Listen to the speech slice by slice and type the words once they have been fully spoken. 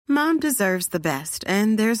Mom deserves the best,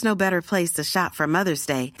 and there's no better place to shop for Mother's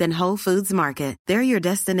Day than Whole Foods Market. They're your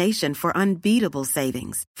destination for unbeatable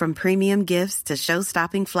savings, from premium gifts to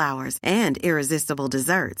show-stopping flowers and irresistible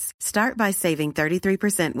desserts. Start by saving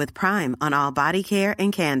 33% with Prime on all body care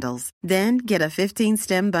and candles. Then get a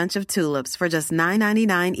 15-stem bunch of tulips for just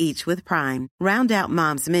 $9.99 each with Prime. Round out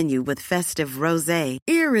Mom's menu with festive rosé,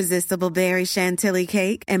 irresistible berry chantilly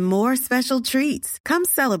cake, and more special treats. Come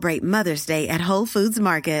celebrate Mother's Day at Whole Foods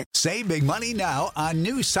Market. Save big money now on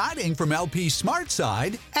new siding from LP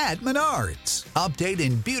SmartSide at Menards. Update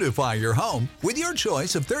and beautify your home with your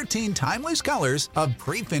choice of 13 timeless colors of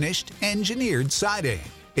pre-finished engineered siding.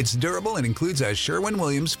 It's durable and includes a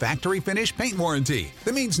Sherwin-Williams factory finish paint warranty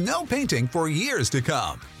that means no painting for years to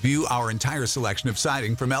come. View our entire selection of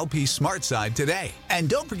siding from LP SmartSide today. And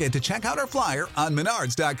don't forget to check out our flyer on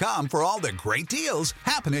Menards.com for all the great deals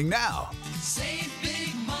happening now. Save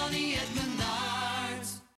big money at Menards.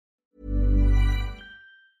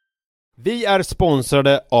 Vi är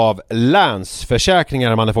sponsrade av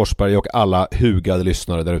Länsförsäkringar, Manne Forsberg, och alla hugade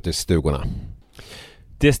lyssnare där ute i stugorna.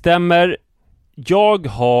 Det stämmer. Jag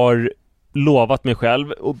har lovat mig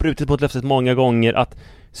själv och brutit mot löftet många gånger att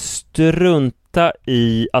strunta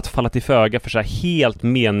i att falla till föga för så här helt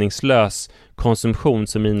meningslös konsumtion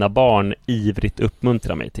som mina barn ivrigt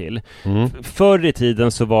uppmuntrar mig till. Förr i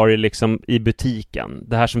tiden så var det liksom i butiken,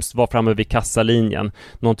 det här som var framme vid kassalinjen,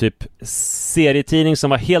 någon typ serietidning som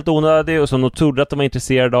var helt onödig och som de trodde att de var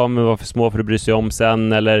intresserade av men var för små för att bry sig om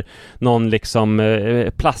sen, eller någon liksom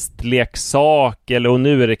plastleksak, eller, och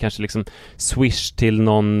nu är det kanske liksom Swish till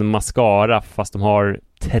någon mascara fast de har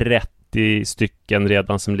 30 stycken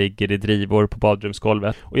redan som ligger i drivor på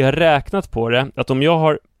badrumsgolvet. Och jag har räknat på det att om jag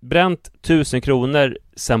har bränt 1000 kronor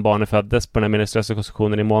sen barnen föddes på den här meningslösa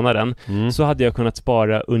konsumtionen i månaden, så hade jag kunnat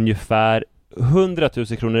spara ungefär 100 000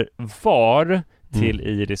 kronor var till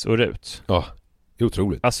Iris och Rut. Ja,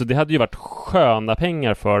 otroligt. Alltså det hade ju varit sköna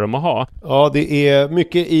pengar för dem att ha. Ja, det är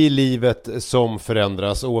mycket i livet som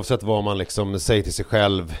förändras oavsett vad man liksom säger till sig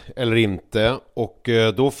själv eller inte. Och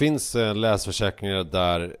då finns Länsförsäkringar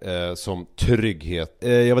där som trygghet.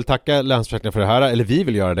 Jag vill tacka Länsförsäkringar för det här, eller vi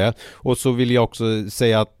vill göra det. Och så vill jag också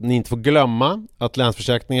säga att ni inte får glömma att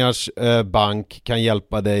Länsförsäkringars bank kan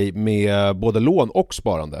hjälpa dig med både lån och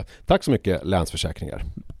sparande. Tack så mycket, Länsförsäkringar.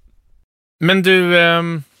 Men du...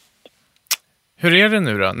 hur är det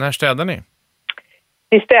nu då? När städar ni?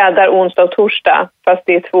 Vi städar onsdag och torsdag, fast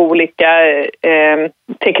det är två olika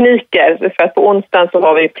tekniker. För att på onsdagen så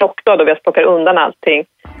har vi plockdag och vi har plockat undan allting.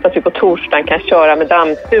 Så att vi på torsdagen kan köra med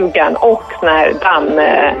dammstugan och såna här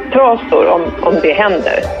dammtrasor om det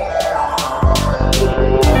händer.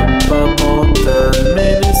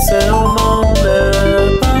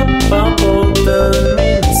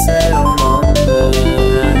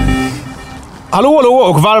 Hallå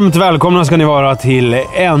och varmt välkomna ska ni vara till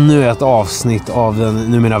ännu ett avsnitt av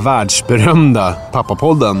den numera världsberömda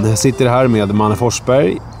Pappapodden. Jag sitter här med Manne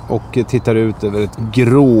Forsberg och tittar ut över ett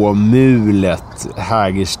gråmulet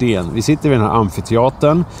Hägersten. Vi sitter vid den här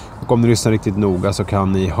amfiteatern och om ni lyssnar riktigt noga så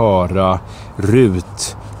kan ni höra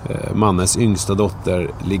Rut, Mannes yngsta dotter,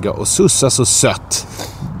 ligga och sussa så sött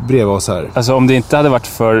bredvid oss här. Alltså om det inte hade varit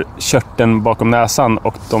för körteln bakom näsan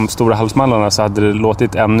och de stora halsmallarna så hade det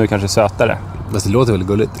låtit ännu kanske sötare. Fast det låter väldigt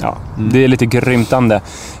gulligt. Ja, det är lite grymtande.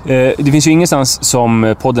 Det finns ju ingenstans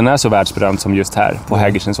som podden är så världsberömd som just här på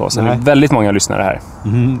Hägerstensåsen. Det är väldigt många lyssnare här.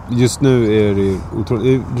 Just nu är det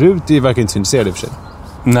otroligt. Rut verkar inte så intresserad i och för sig.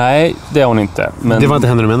 Nej, det är hon inte. Men... Det var inte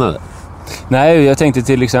henne du menade? Nej, jag tänkte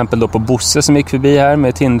till exempel då på Bosse som gick förbi här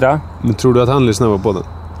med Tindra. Men tror du att han lyssnar på podden?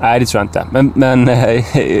 Nej, det tror jag inte. Men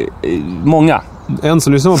många. En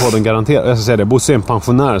som lyssnar på podden garanterar. Jag ska säga det. Bosse är en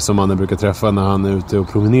pensionär som man brukar träffa när han är ute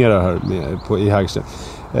och promenerar här i Hägersten.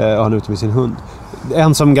 Han är ute med sin hund.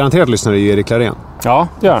 En som garanterat lyssnar är Erik Larén. Ja,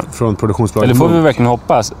 det gör han. Från produktionsbolaget. Eller får vi verkligen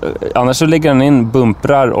hoppas. Annars så lägger han in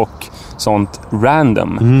bumprar och sånt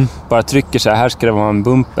random. Bara trycker så här ska det vara en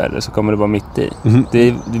bumper så kommer det vara mitt i.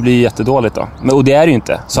 Det blir jättedåligt då. Och det är det ju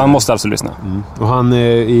inte. Så han måste alltså lyssna. Och han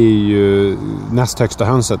är ju näst högsta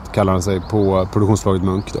hönset kallar han sig på produktionsbolaget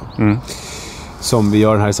Munk då. Som vi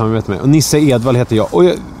gör här i samarbete med. Och Nisse Edvall heter jag. Och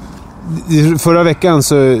förra veckan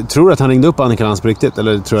så tror jag att han ringde upp Annika Lantz på riktigt.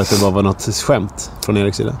 Eller tror jag att det bara var något skämt från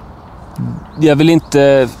Eriks sida? Jag vill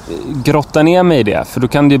inte grotta ner mig i det, för då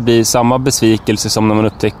kan det bli samma besvikelse som när man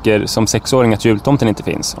upptäcker som 6-åring att jultomten inte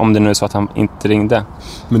finns, om det nu är så att han inte ringde.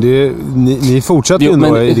 Men ni fortsatte ju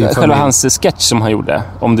ändå i din familj. Själva hans sketch som han gjorde,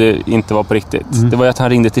 om det inte var på riktigt, det var ju att han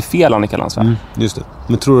ringde till fel Annika Landsberg. Just det.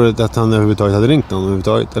 Men tror du att han överhuvudtaget hade ringt någon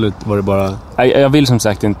överhuvudtaget? Eller var det bara... Jag vill som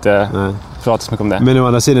sagt inte prata så mycket om det. Men å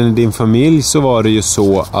andra sidan i din familj så var det ju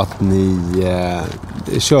så att ni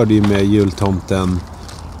körde ju med jultomten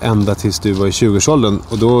ända tills du var i 20-årsåldern.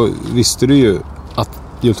 Och då visste du ju att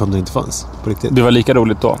jultomten inte fanns på riktigt. Det var lika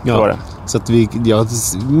roligt då. Ja. Var det. Så att jag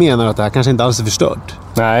menar att det här kanske inte alls är förstört.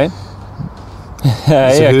 Nej.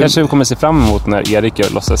 Jag kanske kommer se fram emot när Erik gör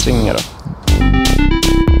låtsasringningar då.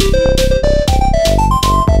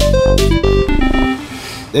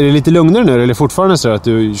 Är det lite lugnare nu, eller fortfarande så att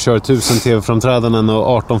du kör 1000 tv-framträdanden och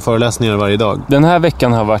 18 föreläsningar varje dag? Den här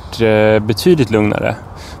veckan har varit betydligt lugnare.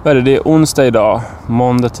 Vad är det? Det är onsdag idag,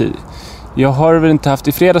 måndag tid. Jag har väl inte haft,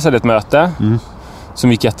 i fredags hade ett möte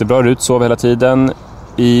som gick jättebra ut, sov hela tiden.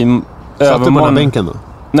 Satt du på den bänken då?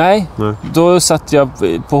 Nej, då satt jag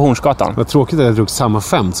på Hornsgatan. Vad tråkigt att jag drog samma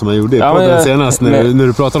skämt som jag gjorde på den senast när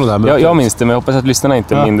du pratade om det här mötet. Jag minns det, men jag hoppas att lyssnarna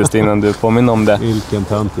inte minns det innan du påminner om det. Vilken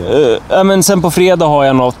tant men sen på fredag har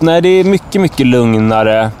jag något. Nej, det är mycket, mycket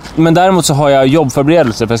lugnare. Men däremot så har jag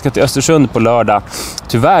jobbförberedelser, för jag ska till Östersund på lördag.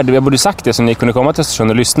 Tyvärr, jag borde sagt det så ni kunde komma till Östersund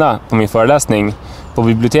och lyssna på min föreläsning på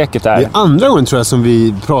biblioteket där. Det är andra gången tror jag som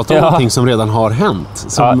vi pratar om någonting som redan har hänt.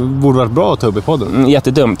 Som borde varit bra att ta upp i podden.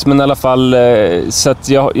 Jättedumt, men i alla fall så att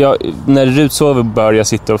jag när Rut sover bör jag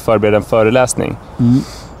sitta och förbereda en föreläsning.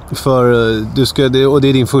 För och det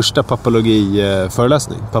är din första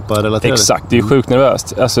papologi-föreläsning, papparelaterad. Exakt, det är ju sjukt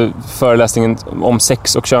nervöst. Alltså föreläsningen om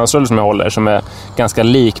sex och könsroller som jag håller, som är ganska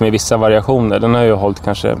lik med vissa variationer, den har jag hållit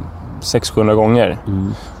kanske 600-700 gånger.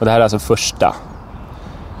 Och det här är alltså första.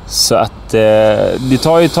 Så att det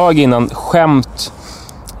tar ju ett tag innan skämt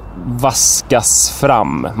vaskas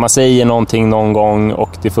fram. Man säger någonting någon gång och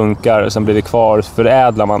det funkar, och sen blir det kvar,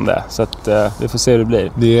 förädlar man det. Så att vi får se hur det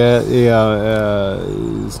blir. Det är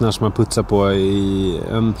sådär som man putsar på i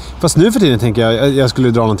fast nu för tiden tänker jag skulle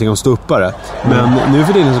dra någonting om ståuppare. Men nu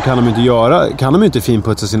för tiden så kan de inte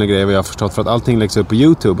finputsa sina grejer, vad jag har förstått, för att allting läggs upp på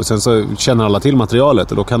YouTube och sen så känner alla till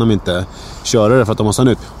materialet och då kan de inte köra det för att de måste ha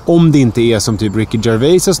nytt. Om det inte är som typ Ricky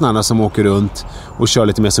Gervais och sådana som åker runt och kör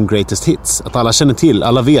lite mer som greatest hits. Att alla känner till,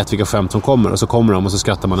 alla vet vilka skämt som kommer, och så kommer de och så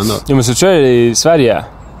skrattar man ändå. Jo, men så tror jag i Sverige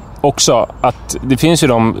också, att det finns ju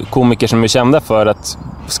de komiker som är kända för att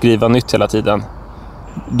skriva nytt hela tiden.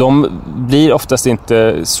 De blir oftast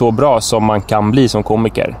inte så bra som man kan bli som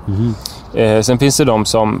komiker. Sen finns det de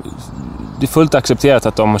som det är fullt accepterat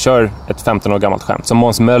att de kör ett 15 år gammalt skämt, som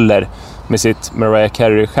Måns Möller med sitt Mariah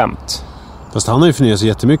Carey-skämt. Fast han har ju förnyat sig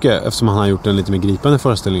jättemycket eftersom han har gjort en lite mer gripande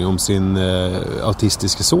föreställning om sin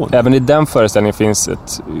autistiska son. Även i den föreställningen finns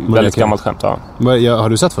ett väldigt gammalt skämt. Ja. Har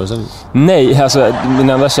du sett föreställningen? Nej, alltså min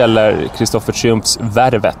enda källa är Kristoffer Triumfs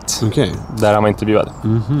Värvet. Okay. Där han var intervjuad.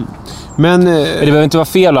 Men det behöver inte vara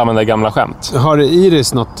fel att använda gamla skämt. Har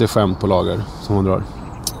Iris något skämt på lager som hon drar?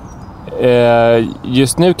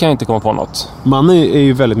 Just nu kan jag inte komma på något. Man är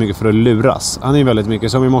ju väldigt mycket för att luras. Han är ju väldigt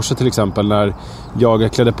mycket, som i morse till exempel, när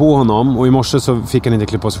jag klädde på honom, och i morse så fick han inte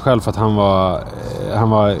klä på sig själv för att han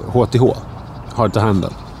var HTH, hard to handle.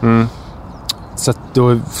 Så att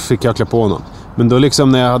då fick jag klä på honom. Men då liksom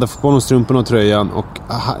när jag hade fått på honom strumpen och tröjan och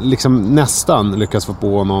liksom nästan lyckats få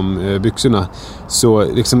på honom byxorna, så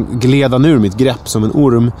liksom gled han ur mitt grepp som en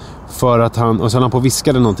orm, för att och sen han på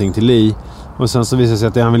viskade någonting till Li. Och sen så visade det sig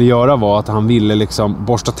att det han ville göra var att han ville liksom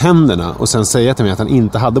borsta tänderna och sen säga till mig att han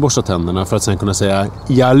inte hade borstat tänderna, för att sen kunna säga: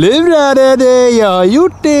 jag lurade dig, jag har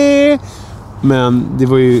gjort det. Men det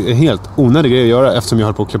var ju en helt onödig grej att göra eftersom jag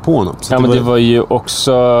höll på att klä på honom. Så men det var ju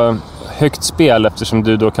också högt spel, eftersom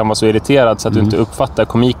du då kan vara så irriterad så att du inte uppfattar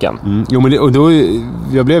komiken. Jo, men då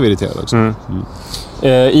jag blev irriterad också.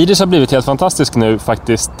 Iris har blivit helt fantastisk nu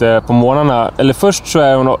faktiskt på morgnarna. Eller först så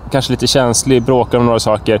är hon kanske lite känslig, bråkar om några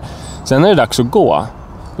saker. Sen är det dags att gå.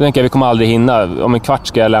 Då tänker jag, vi kommer aldrig hinna. Om en kvart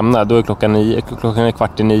ska jag lämna, då är klockan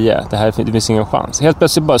 9:15. Det finns ingen chans. Helt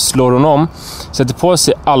plötsligt bara slår hon om, sätter på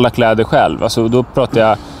sig alla kläder själv. Alltså, då pratar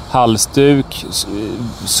jag halsduk,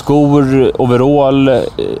 skor, overall,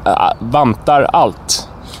 vantar, allt.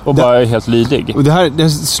 Och bara är helt lydig. Och det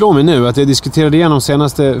slår mig nu att jag diskuterade igenom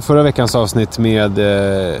förra veckans avsnitt med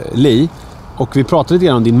Li. Och vi pratade lite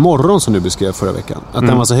grann om din morgon som du beskrev förra veckan. Att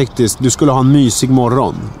den var så hektisk. Du skulle ha en mysig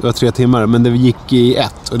morgon. Det var 3 timmar, men det gick i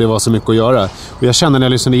 1 och det var så mycket att göra. Och jag kände när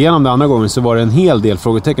jag lyssnade igenom det andra gången så var det en hel del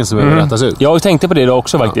frågetecken som behöver rättas ut. Jag tänkte på det då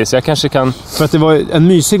också faktiskt. Jag kanske kan... För att det var en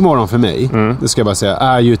mysig morgon för mig, det ska jag bara säga,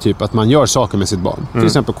 är ju typ att man gör saker med sitt barn. Till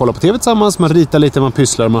exempel kolla på tv tillsammans, man ritar lite, man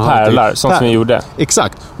pysslar. Man pärlar, sånt som vi gjorde.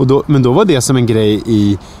 Exakt. Men då var det som en grej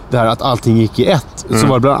i det här att allting gick i 1. Så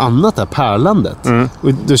var det bland annat det här pärlandet.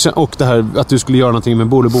 Och det här att du skulle göra någonting med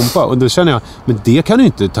Bolibompa. Och då känner jag, men det kan du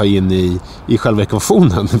inte ta in i själva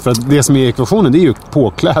ekvationen. För att det som är ekvationen, det är ju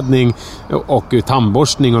påklädning och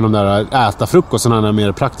tandborstning och de där äta frukost och sådana där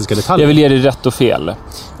mer praktiska detaljer. Jag vill ge dig rätt och fel.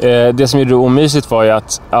 Det som gjorde det omysigt var ju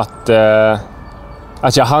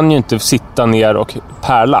att jag hann ju inte sitta ner och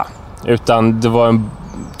pärla. Utan det var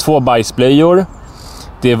 2 bajsblöjor.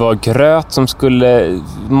 Det var gröt som skulle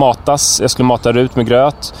matas. Jag skulle mata ut med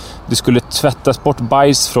gröt. Det skulle tvättas bort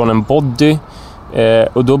bajs från en body.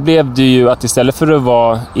 Och då blev det ju att istället för att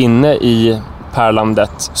vara inne i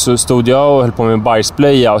pärlandet så stod jag och höll på med en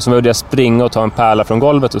bajsblöja. Och så var det jag springa och ta en pärla från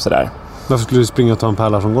golvet och sådär. Varför skulle du springa och ta en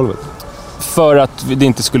pärla från golvet? För att det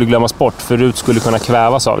inte skulle glömmas bort. För Rut skulle kunna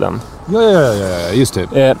kvävas av den. Ja, just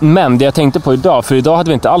det. Men det jag tänkte på idag, för idag hade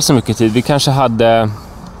vi inte alls så mycket tid. Vi kanske hade...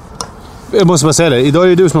 Jag måste bara säga det. Idag är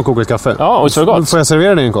det du som har kokat kaffe. Ja, och så gott. Får jag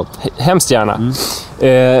servera dig en kopp? Hemskt gärna.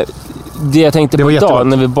 Det jag tänkte på idag, jättegott.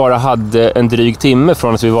 När vi bara hade en dryg timme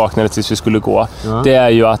från att vi vaknade tills vi skulle gå. Ja. Det är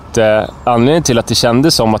ju att anledningen till att det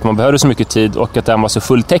kändes som att man behövde så mycket tid och att den var så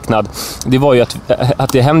fulltecknad. Det var ju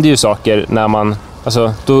att det händer ju saker när man...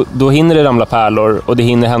 Alltså, då hinner det ramla pärlor och det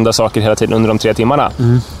hinner hända saker hela tiden under de 3 timmarna.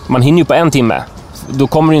 Man hinner ju på 1 timme. Då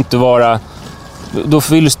kommer det inte vara... Då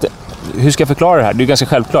fylls det... Hur ska jag förklara det här? Det är ganska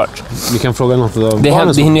självklart. Vi kan fråga något av det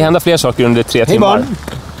hinner ju hända fler saker under 3 timmar. Barn.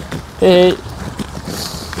 Hej.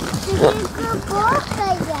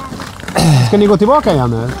 Ska ni gå tillbaka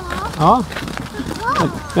igen nu? Ja.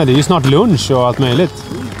 Ja, det är ju snart lunch och allt möjligt.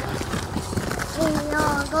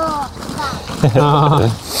 Ja.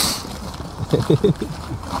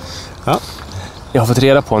 Jag har fått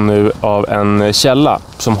reda på nu av en källa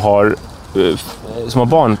som har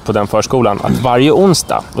barn på den förskolan att varje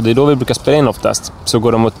onsdag, och det är då vi brukar spela in oftast, så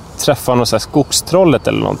går de och träffar något så här skogstrollet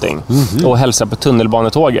eller någonting och hälsar på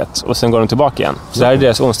tunnelbanetåget och sen går de tillbaka igen. Så det här är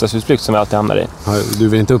deras onsdagsutflykt som vi alltid hamnar i. Du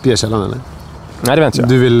vill inte uppge källan eller? Nej, det vet jag.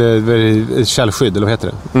 Du vill källskydd eller vad heter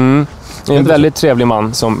det? Det är en väldigt trevlig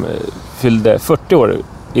man som fyllde 40 år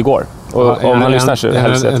igår. Och om han lyssnar så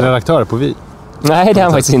hälsar jag. En redaktör på Vi? Nej, det är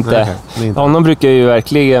han faktiskt inte. Honom brukar jag ju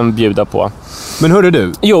verkligen bjuda på. Men hörde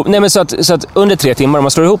du? Jo, nej, men så att under 3 timmar, om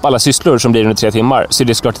man slår ihop alla sysslor som blir under 3 timmar, så är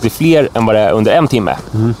det såklart att det är fler än vad det är under 1 timme.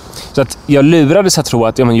 Så att jag lurades att tro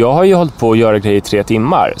att jag har ju hållit på att göra grejer i 3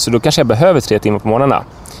 timmar, så då kanske jag behöver 3 timmar på morgnarna.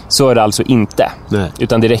 Så är det alltså inte. Nej.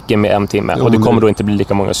 Utan det räcker med 1 timme. Och det kommer då inte bli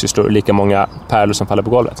lika många sysslor och lika många pärlor som faller på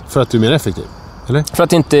golvet. För att du är mer effektiv? Eller? För att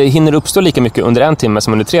det inte hinner uppstå lika mycket under 1 timme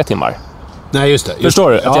som under 3 timmar. Nej, just det.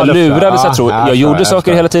 Förstår du? Att jag lurades att tro. Jag gjorde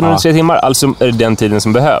saker hela tiden under 3 timmar. Alltså är det den tiden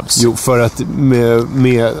som behövs. Jo, för att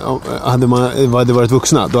hade det varit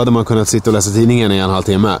vuxna, då hade man kunnat sitta och läsa tidningen i 1,5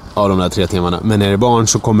 timme av de där 3 timmarna. Men när det är barn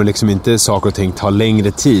så kommer liksom inte saker och ting ta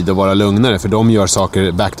längre tid och vara lugnare. För de gör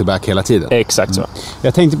saker back to back hela tiden. Exakt så.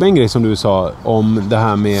 Jag tänkte på en grej som du sa om det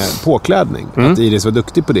här med påklädning. Att Iris var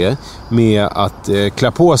duktig på det. Med att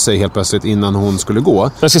klä på sig helt plötsligt innan hon skulle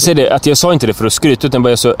gå. Jag ska säga det, att jag sa inte det för att skryta, utan bara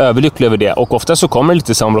jag är så överlycklig över det. Och ofta så kommer det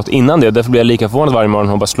lite sammanbrott innan det. Därför blir jag lika förvånad varje morgon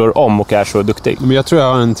hon bara slår om och är så duktig. Men jag tror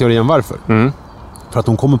jag har en teori om varför. För att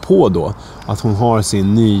hon kommer på då att hon har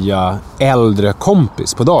sin nya äldre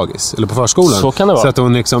kompis på dagis. Eller på förskolan. Så kan det vara. Så att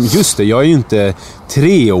hon liksom, just det, jag är ju inte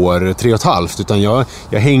 3 år, 3,5. Utan jag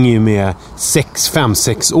hänger ju med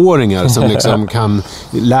 5-6-åringar som liksom kan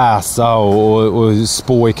läsa och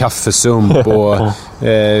spå i kaffesump och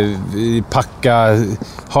packa,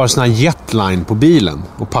 har såna här jetline på bilen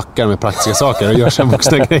och packar med praktiska saker och gör sen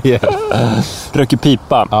vuxna grejer. Röker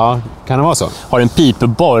pipa. Ja, kan det vara så? Har en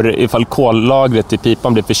pipborr ifall kollagret i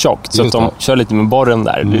pipan blir för tjockt. Så att de kör lite med borren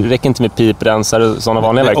där. Det räcker inte med piprensare och sådana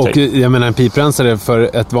vanliga verktyg. Och jag menar, en piprensare för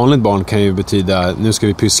ett vanligt barn kan ju betyda nu ska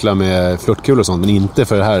vi pyssla med flörtkul och sånt, men inte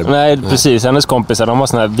för det här. Nej, precis. Hennes kompisar, de har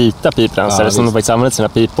såna här vita piprensare som de faktiskt använder sina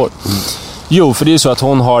pipor. Jo, för det är ju så att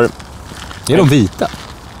hon har... Är de vita?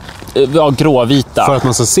 Ja, gråvita. För att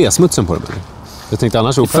man ska se smutsen på dem? Jag tänkte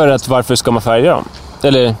annars... För att varför ska man färga dem?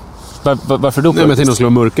 Eller... Varför då? Nej, men jag tänkte att de skulle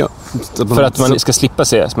vara mörka. För att man ska slippa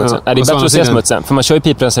se smutsen. Ja, det är bättre att se smutsen. För man kör ju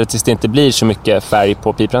piprensare tills det inte blir så mycket färg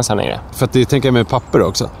på piprensaren längre. För att det tänker jag med papper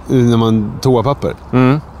också. När man toapapper.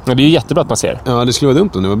 Ja, det är ju jättebra att man ser. Ja, det skulle vara dumt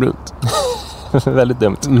om det var brunt. Väldigt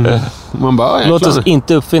dumt. Man bara, Låt oss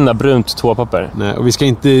inte uppfinna brunt toapapper. Nej, och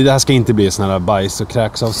det här ska inte bli såna här bajs- och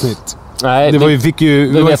kräksavsnitt. Nej, Det var ju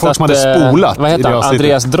folk som hade spolat. Vad heter han?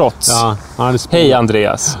 Andreas Drotz. Ja, han hade spolat. Hej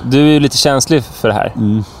Andreas, du är ju lite känslig för det här.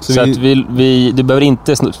 Så att du behöver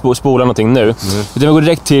inte spola någonting nu. Utan vi går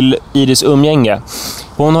direkt till Iris umgänge.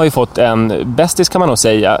 Hon har ju fått en bästis, kan man nog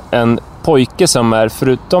säga. En pojke som är,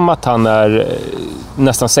 förutom att han är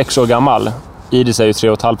nästan 6 år gammal, Iris är ju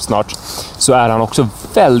 3,5 snart, så är han också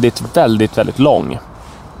väldigt, väldigt, väldigt lång.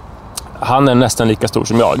 Han är nästan lika stor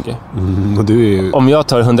som jag. Och du är ju... Om jag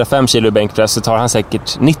tar 105 kilo i bänkpress så tar han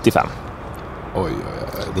säkert 95. Oj,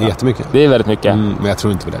 det är jättemycket. Det är väldigt mycket. Men jag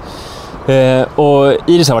tror inte på det. Och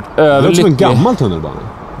Iris har varit överlycklig. Det är också en gammal tunnelbana.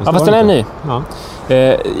 Ja, fast den är ny. Ja.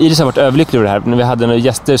 Iris har varit överlycklig över det här. När vi hade några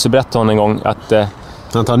gäster så berättade hon en gång att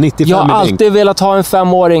han tar 95 jag har alltid velat ha en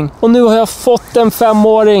 5-åring och nu har jag fått en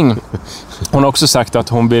 5-åring. Hon har också sagt att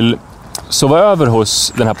hon vill sova över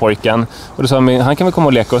hos den här pojken. Och då sa han kan väl komma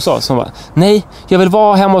och leka hos oss. Hon bara, nej, jag vill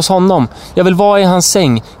vara hemma hos honom. Jag vill vara i hans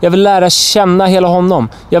säng. Jag vill lära känna hela honom.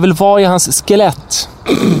 Jag vill vara i hans skelett.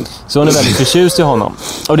 Så hon är väldigt förtjust i honom.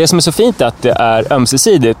 Och det som är så fint är att det är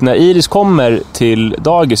ömsesidigt. När Iris kommer till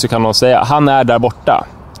dagis så kan hon säga, han är där borta.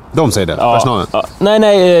 De säger det? Personalen? Ja,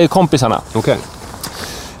 nej, kompisarna. Okej.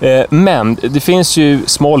 Men det finns ju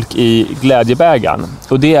smolk i glädjebägaren.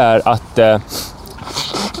 Och det är att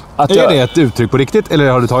är det ett uttryck på riktigt eller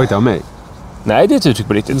har du tagit det av mig? Nej, det är ett uttryck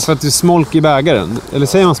på riktigt. För att det är smolk i bägaren. Eller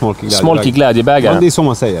säger man smolk i glädjebägaren? Smolk i glädjebägaren. Ja, det är så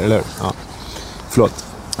man säger, eller hur? Ja. Förlåt.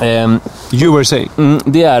 You were saying.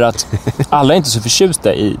 Det är att alla är inte så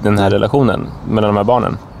förtjusta i den här relationen mellan de här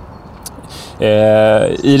barnen.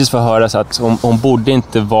 Iris får höra så att hon borde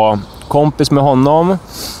inte vara kompis med honom.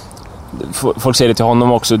 Folk säger det till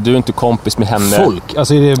honom också. Du är inte kompis med henne. Folk?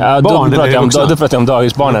 Alltså är det barn? Då pratar jag om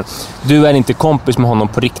dagisbarnen. Du är inte kompis med honom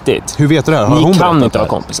på riktigt. Hur vet du det här? Ni kan inte vara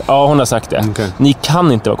kompisar. Ja, hon har sagt det. Okay. Ni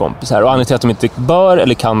kan inte vara kompisar. Och anledningen till att de inte bör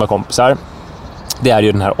eller kan vara kompisar, det är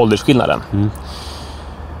ju den här åldersskillnaden.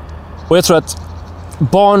 Och jag tror att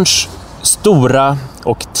barns stora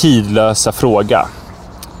och tidlösa fråga,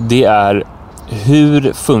 det är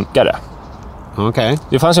hur funkar det? Okay.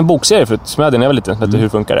 Det fanns en bokserie förut som jag hade när jag var liten som hette Hur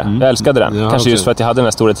funkar det? Jag älskade den. Ja, kanske just för att jag hade den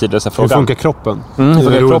här stora tidlösa frågan. Hur funkar kroppen? Hur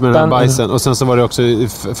funkar kroppen? Med den bajsen. Och sen så var det också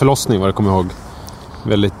förlossning, vad jag kommer ihåg.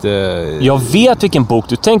 Väldigt... Jag vet vilken bok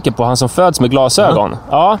du tänker på, han som föds med glasögon.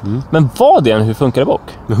 Ja, men var det en Hur funkar det bok?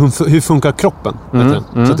 Men hur funkar kroppen?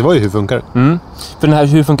 Så det var ju Hur funkar det? För den här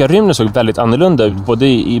Hur funkar rymden såg väldigt annorlunda ut, både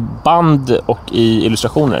i band och i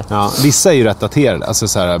illustrationer. Ja, vissa är ju rätt daterade, alltså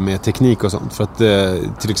så här med teknik och sånt. För att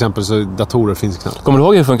till exempel så datorer finns knappt. Kommer du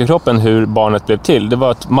ihåg Hur funkar kroppen, hur barnet blev till? Det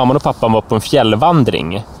var att mamman och pappan var på en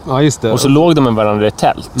fjällvandring. Ja, just det. Och så låg de med varandra i ett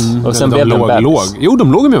tält. Och sen blev de bebis. Jo,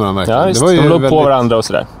 de låg med varandra verkligen. Ja, just, det var ju de låg väldigt... på varandra och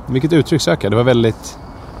sådär. Vilket uttryck söker. Det var väldigt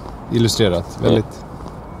illustrerat.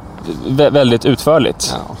 Väldigt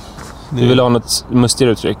utförligt. Ja. Du vill ha något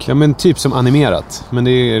mustigare uttryck. Ja, men typ som animerat. Men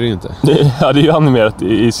det är det ju inte. Ja, det är ju animerat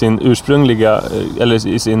i sin ursprungliga, eller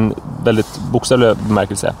i sin väldigt bokstavliga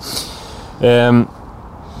bemärkelse.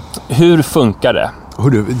 Hur funkar det?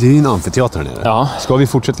 Hörru, det är ju en amfiteater här nere. Ja. Ska vi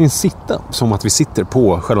fortsättningen sitta som att vi sitter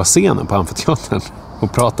på själva scenen på amfiteatern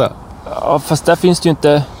och prata? Ja, fast där finns det ju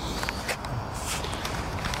inte...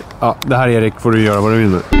 Ja, det här Erik får du göra vad du vill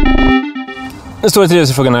med. Den stora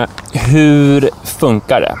tredje frågan är, hur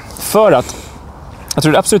funkar det? För att, jag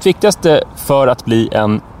tror det absolut viktigaste för att bli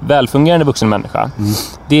en välfungerande vuxen människa,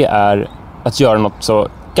 det är att göra något så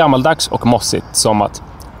gammaldags och mossigt som att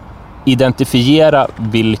identifiera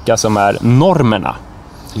vilka som är normerna.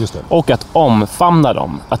 Just det. Och att omfamna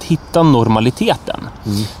dem, att hitta normaliteten.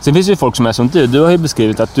 Sen finns det ju folk som är som du. Du har ju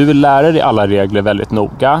beskrivit att du vill lära dig alla regler väldigt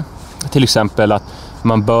noga. Till exempel att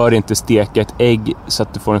man bör inte steka ett ägg så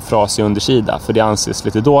att du får en frasig undersida, för det anses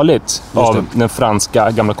lite dåligt av den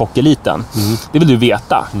franska gamla kockeliten. Det vill du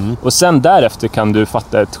veta. Och sen därefter kan du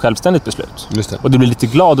fatta ett självständigt beslut. Just det. Och du blir lite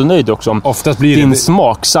glad och nöjd också om oftast blir din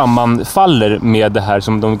smak sammanfaller med det här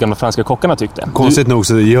som de gamla franska kockarna tyckte. Konstigt nog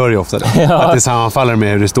så gör det ju ofta det. Att det sammanfaller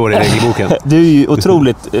med hur det står i regelboken. Du är ju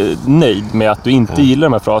otroligt nöjd med att du inte gillar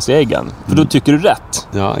de här frasiga äggen. För då tycker du rätt.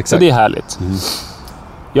 Ja, exakt. Så det är härligt.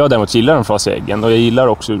 Jag däremot gillar de frasiga äggen. Och jag gillar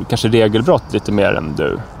också kanske regelbrott lite mer än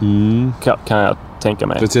du. Kan jag tänka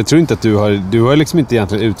mig. Jag tror inte att du har liksom inte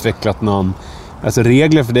egentligen utvecklat någon... Alltså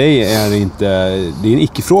regler för dig är inte... Det är en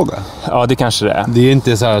icke-fråga. Ja, det kanske det är. Det är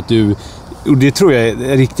inte så här att du... Och det tror jag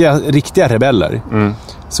är riktiga rebeller.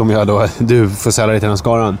 Som jag då... Du får sälla dig till den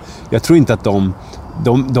skaran. Jag tror inte att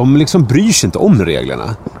de liksom bryr sig inte om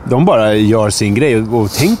reglerna. De bara gör sin grej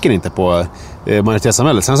och tänker inte på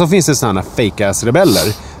majoritetssamhället. Sen så finns det sådana fake-ass rebeller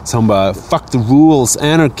som bara fuck the rules,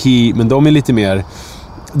 anarchy, men de är lite mer,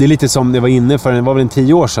 det är lite som det var inne för, det var väl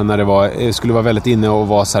 10 år sedan när det skulle vara väldigt inne och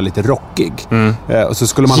vara så här lite rockig. Och så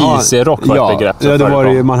skulle man Cheesy rock var ett begrepp. Ja, det var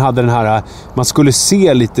ju, man hade den här, man skulle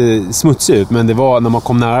se lite smutsig ut, men det var, när man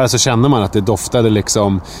kom nära så kände man att det doftade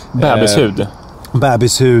liksom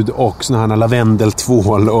bebishud och såna här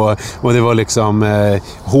lavendeltvål och det var liksom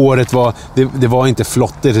håret var det var inte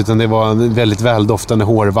flottigt, utan det var en väldigt väldoftande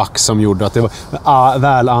hårvax som gjorde att det var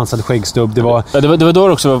välansad skäggstubb. Det var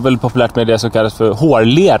då också var väldigt populärt med det som kallas för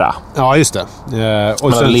hårlera. Ja, just det. Och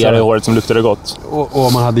man hade lera i håret som luktade gott.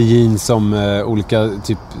 Och man hade jeans som olika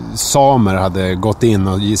typ samer hade gått in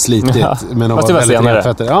och slitit. Ja. Men de var väldigt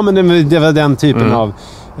renfötter. Ja, men det var den typen av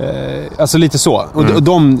alltså lite så. Och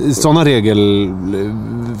sådana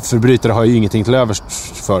regelförbrytare har ju ingenting till övers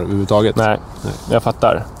för överhuvudtaget. Nej, jag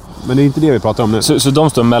fattar. Men det är inte det vi pratar om nu. Så de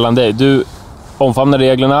står mellan dig. Du omfamnar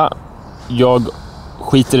reglerna, jag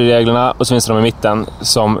skiter i reglerna, och så finns det de i mitten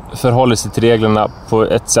som förhåller sig till reglerna på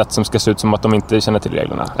ett sätt som ska se ut som att de inte känner till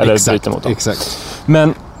reglerna. Eller bryter mot dem. Exakt.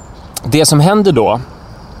 Men det som händer då,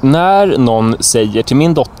 när någon säger till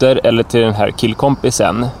min dotter eller till den här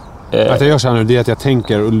killkompisen, att jag gör så här nu, det är att jag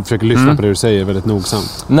tänker och försöker lyssna på det du säger väldigt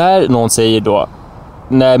nogsamt. När någon säger då,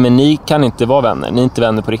 nej men ni kan inte vara vänner, ni är inte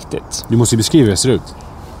vänner på riktigt. Du måste ju beskriva hur det ser ut.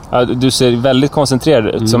 Ja, du ser väldigt koncentrerad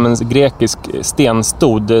ut, som en grekisk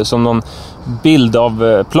stenstod, som någon bild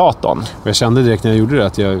av Platon. Och jag kände direkt när jag gjorde det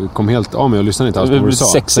att jag kom helt av mig och lyssnade inte alls på vad du sa.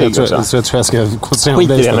 Sexig så jag tror jag ska koncentrera mig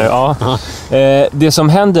på det nu, ja. Det som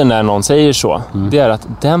händer när någon säger så, det är att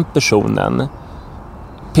den personen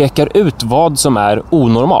pekar ut vad som är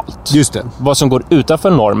onormalt. Just det. Vad som går utanför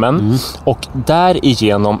normen och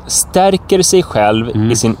därigenom stärker sig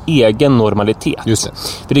själv i sin egen normalitet. Just det.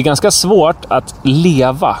 För det är ganska svårt att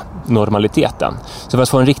leva normaliteten. Så för att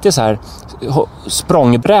få en riktig så här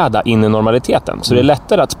språngbräda in i normaliteten, så det är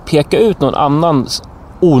lättare att peka ut någon annans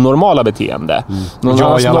onormala beteende. Någon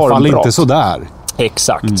annans i alla fall normbrott. inte så där.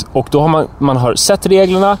 Exakt. Och då har man har sett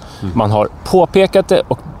reglerna, man har påpekat det,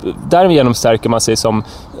 och därigenom stärker man sig som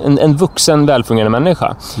en vuxen, välfungerande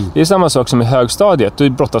människa. Det är samma sak som i högstadiet. Då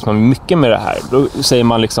brottas man mycket med det här. Då säger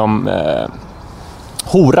man liksom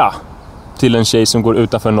hora till en tjej som går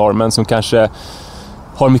utanför normen, som kanske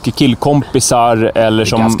har mycket killkompisar eller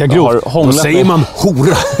som har hånglat. Då säger man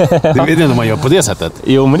hora. Det vet inte om man gör på det sättet.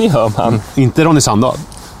 Jo, men det gör man. Inte Ronny Sandahl.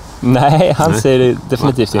 Nej, han säger det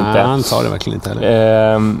definitivt inte. Nej, han sa det verkligen inte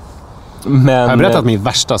heller. Men jag har berättat min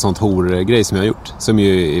värsta sånt horgrej som jag har gjort, som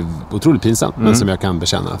ju är otroligt pinsamt, men som jag kan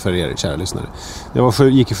bekänna för er kära lyssnare. Jag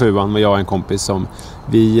gick i 7:an, och jag och en kompis som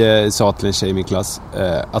vi sa till en tjej i min klass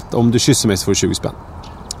att om du kysser mig så får du 20 spänn.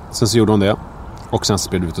 Sen så gjorde hon det, och sen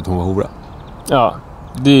spred ut att hon var hora. Ja,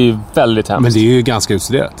 det är ju väldigt hemskt. Men det är ju ganska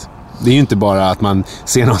utstuderat. Det är ju inte bara att man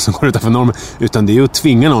ser någon som går utanför normen, utan det är ju att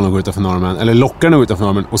tvinga någon att gå utanför normen, eller locka någon utanför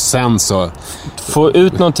normen, och sen så få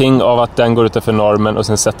ut någonting av att den går utanför normen och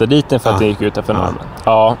sen sätta dit den för att den gick utanför normen.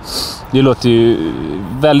 Ja, det låter ju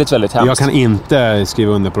väldigt, väldigt hemskt. Jag kan inte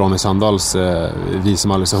skriva under på Ronny Sandahls Vi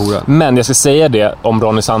som aldrig så hora. Men jag ska säga det om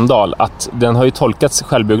Ronny Sandahl, att den har ju tolkats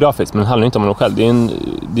självbiografiskt, men den handlar inte om honom själv.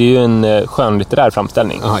 Det är ju en skönlitterär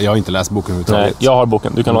framställning. Aha, jag har inte läst boken överhuvudtaget. Nej, jag har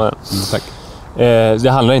boken, du kan låna den. Tack.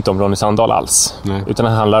 Det handlar inte om Ronny Sandahl alls. Nej. Utan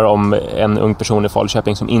det handlar om en ung person i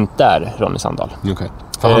Falköping som inte är Ronny Sandahl. Okej.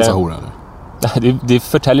 För han sa hora eller? Det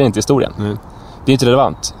förtäljer inte historien. Nej. Det är inte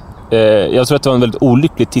relevant. Jag tror att det var en väldigt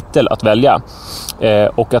olycklig titel att välja.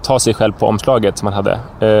 Och att ta sig själv på omslaget som man hade.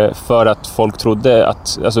 För att folk trodde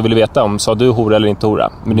att, alltså ville veta om, sa du hora eller inte hora.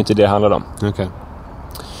 Men det är inte det handlar om. Okej.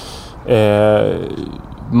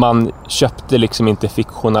 Man köpte liksom inte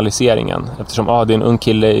fiktionaliseringen, eftersom det är en ung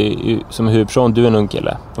kille som är huvudperson, du är en ung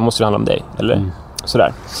kille, då måste det handla om dig, eller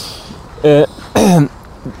sådär.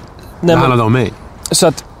 Det handlar om mig. Så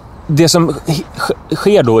att det som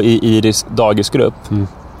sker då i Iris dagisgrupp,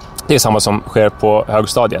 det är samma som sker på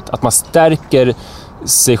högstadiet, att man stärker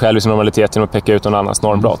sig själv i sin normalitet genom att peka ut någon annans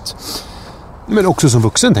normbrott. Men också som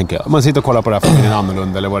vuxen, tänker jag. Man sitter och kollar på det här familjen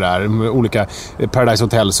annorlunda eller vad det är. Olika Paradise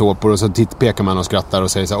Hotel-såpor, och så pekar man och skrattar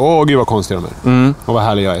och säger så här: åh gud vad konstig de är. Och vad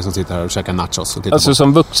härlig jag är som sitter här och käkar nachos och tittar alltså på.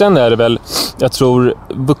 Som vuxen är det väl, jag tror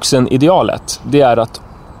vuxenidealet, det är att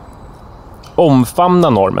omfamna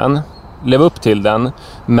normen, leva upp till den,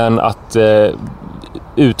 men att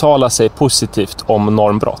uttala sig positivt om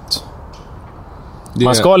normbrott.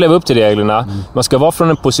 Man ska leva upp till reglerna. Man ska vara från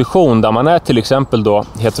en position där man är till exempel då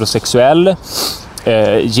heterosexuell,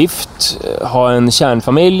 gift, ha en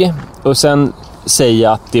kärnfamilj, och sen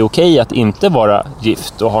säga att det är okej att inte vara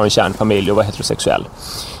gift och ha en kärnfamilj och vara heterosexuell.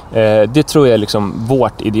 Det tror jag är liksom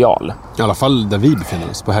vårt ideal. I alla fall där vi befinner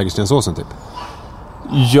oss, på Hägerstensåsen typ.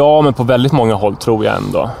 Ja, men på väldigt många håll tror jag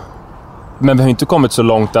ändå. Men vi har inte kommit så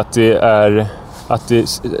långt att det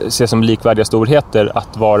ses som likvärdiga storheter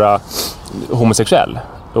att vara homosexuell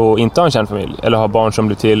och inte ha en kärnfamilj eller ha barn som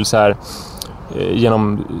blir till så här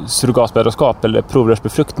genom surrogatbäderskap eller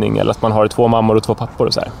provrörsbefruktning, eller att man har 2 mammor och 2 pappor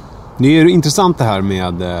och så här. Det är ju intressant det här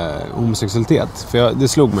med homosexualitet, för det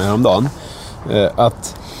slog mig häromdagen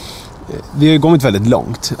att vi har kommit väldigt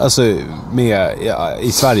långt, alltså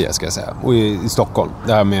i Sverige ska jag säga, och i Stockholm,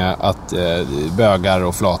 det här med att bögar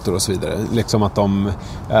och flator och så vidare, liksom att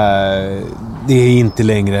det är inte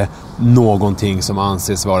längre någonting som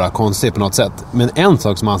anses vara konstigt på något sätt. Men en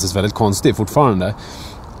sak som anses väldigt konstig fortfarande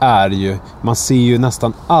är ju, man ser ju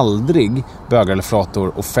nästan aldrig bögar eller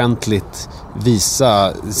flator offentligt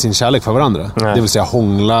visa sin kärlek för varandra. Nej. Det vill säga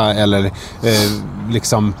hångla eller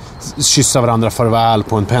liksom kyssa varandra farväl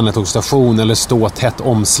på en pendeltågsstation eller stå tätt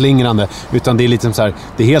omslingrande. Utan det är lite så här,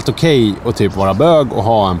 det är helt okej att typ vara bög och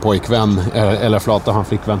ha en pojkvän eller flata och ha en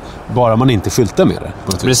flickvän, bara man inte skyltar med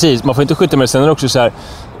det. Precis, man får inte skylta med det. Sen är det också så här,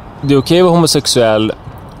 det är okej att vara homosexuell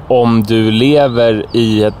om du lever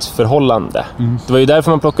i ett förhållande. Det var ju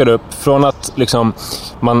därför man plockade upp, från att liksom,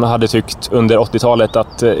 man hade tyckt under 80-talet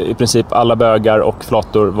att i princip alla bögar och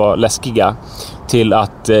flator var läskiga, till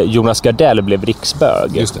att Jonas Gardell blev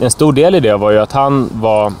riksbög. En stor del i det var ju att han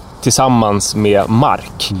var tillsammans med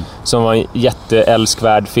Mark, som var en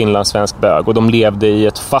jätteälskvärd finlandssvensk bög, och de levde i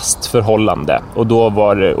ett fast förhållande, och då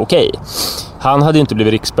var det okej. Han hade inte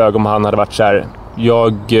blivit riksbög om han hade varit så här: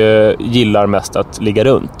 jag gillar mest att ligga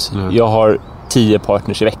runt. Jag har 10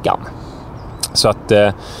 partners i veckan. Så att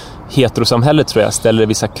heterosamhället tror jag ställer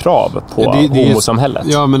vissa krav på homosamhället.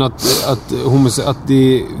 Ja, men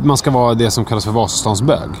man ska vara det som kallas för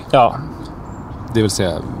Vasastans-bög. Ja. Det vill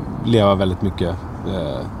säga leva väldigt mycket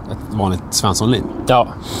ett vanligt svenssonliv. Ja.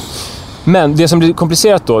 Men det som blir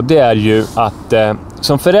komplicerat då, det är ju att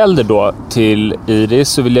som förälder då till Iris,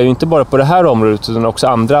 så vill jag ju inte bara på det här området utan också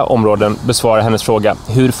andra områden besvara hennes fråga: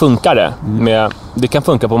 hur funkar det? Det kan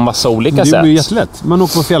funka på massa olika sätt. Det blir jättelätt. Man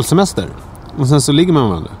åker på fjällsemester och sen så ligger man med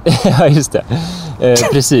varandra. Ja, just det.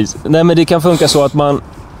 Precis. Nej, men det kan funka så att man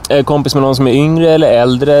är kompis med någon som är yngre eller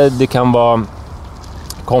äldre. Det kan vara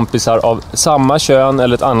kompisar av samma kön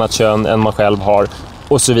eller ett annat kön än man själv har,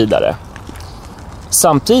 och så vidare.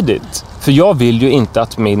 Samtidigt, för jag vill ju inte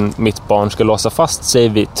att mitt barn ska låsa fast sig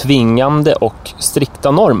vid tvingande och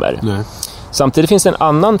strikta normer. Nej. Samtidigt finns det en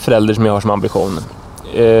annan förälder som jag har som ambition.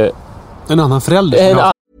 En annan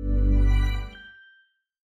förälder?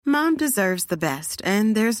 Mom deserves the best,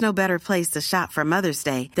 and there's no better place to shop for Mother's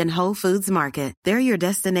Day than Whole Foods Market. They're your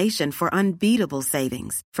destination for unbeatable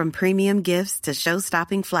savings, from premium gifts to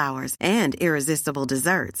show-stopping flowers and irresistible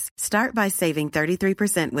desserts. Start by saving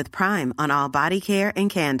 33% with Prime on all body care and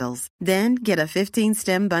candles. Then get a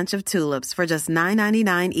 15-stem bunch of tulips for just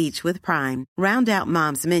 $9.99 each with Prime. Round out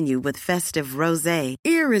Mom's menu with festive rosé,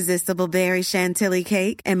 irresistible berry chantilly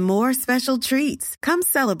cake, and more special treats. Come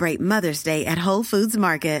celebrate Mother's Day at Whole Foods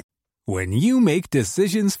Market. When you make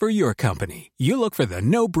decisions for your company, you look for the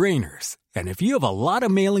no-brainers. And if you have a lot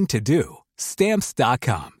of mailing to do,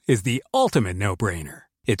 Stamps.com is the ultimate no-brainer.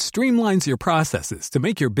 It streamlines your processes to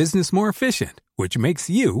make your business more efficient, which makes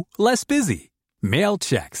you less busy. Mail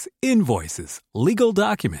checks, invoices, legal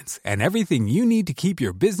documents, and everything you need to keep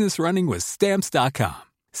your business running with Stamps.com.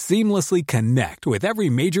 Seamlessly connect with every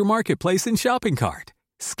major marketplace and shopping cart.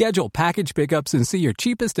 Schedule package pickups and see your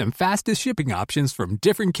cheapest and fastest shipping options from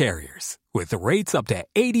different carriers, with rates up to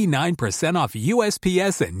 89% off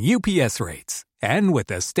USPS and UPS rates. And with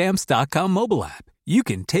the Stamps.com mobile app, you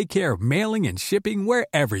can take care of mailing and shipping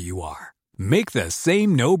wherever you are. Make the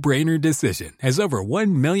same no-brainer decision as over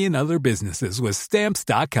 1 million other businesses with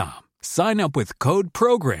Stamps.com. Sign up with code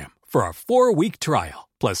PROGRAM for a 4-week trial,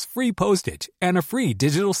 plus free postage and a free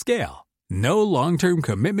digital scale. No long-term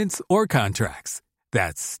commitments or contracts.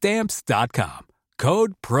 That's Stamps.com.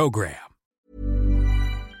 Code PROGRAM.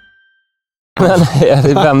 Jag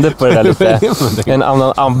vänder på det där lite. En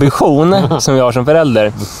annan ambition som jag har som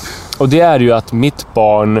förälder. Och det är ju att mitt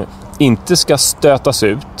barn inte ska stötas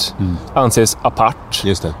ut, anses apart,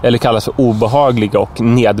 eller kallas för obehagliga och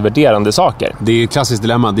nedvärderande saker. Det är ett klassiskt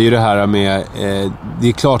dilemma. Det är ju det här med det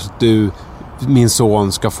är klart att min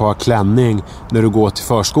son ska få ha klänning när du går till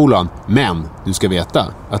förskolan, men du ska veta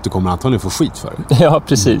att du kommer antagligen få skit för det. Ja,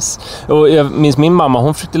 precis. Och jag minns min mamma,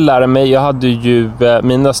 hon försökte lära mig. Jag hade ju,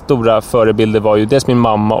 mina stora förebilder var ju dels min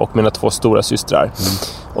mamma och mina 2 stora systrar.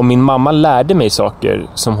 Och min mamma lärde mig saker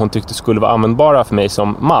som hon tyckte skulle vara användbara för mig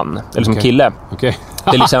som man, eller som kille.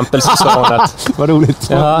 Till exempel så sa hon att... Vad roligt.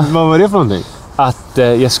 Ja. Vad var det för någonting? att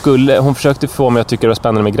hon försökte få mig att tycka det var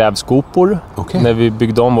spännande med grävskopor när vi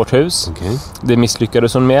byggde om vårt hus. Det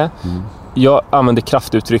misslyckades hon med. Jag använde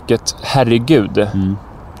kraftuttrycket herregud.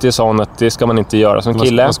 Det sa hon att det ska man inte göra som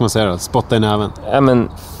kille. Vad ska man säga då? Spotta i näven? Ja, men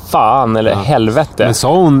fan eller helvete. Men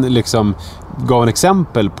sa hon liksom, gav en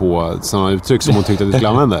exempel på sådana uttryck som hon tyckte att du skulle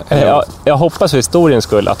använda? Jag hoppas för historiens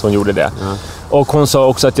skull att hon gjorde det. Och hon sa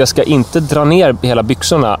också att jag ska inte dra ner hela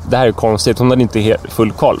byxorna. Det här är konstigt, hon hade inte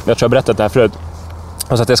full koll. Jag tror jag berättat det här förut.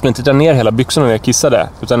 Hon sa att jag skulle inte dra ner hela byxorna när jag kissade.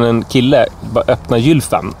 Utan en kille bara öppnar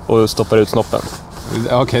gylfen och stoppar ut snoppen.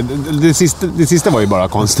 Okej, det sista var ju bara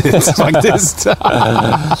konstigt faktiskt.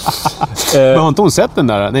 Men har inte hon sett den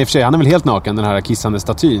där? Nej, för sig, han är väl helt naken, den här kissande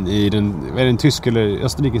statyn i den, är det en tysk eller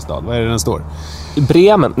österrikisk stad? Vad är det den står?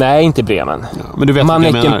 Bremen? Nej, inte Bremen. Ja, men du vet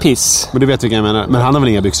Manneken Piss. Men du vet vilka jag menar. Men han har väl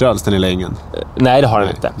inga byxor alls, den lilla ängeln? Nej, det har han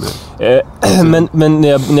inte. Men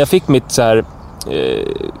när jag fick mitt så här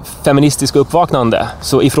feministiska uppvaknande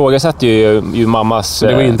så ifrågasatte ju mammas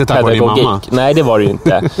det var inte tack vare din mamma. Nej, det var det ju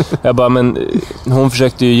inte. Jag bara, men hon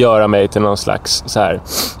försökte ju göra mig till någon slags så här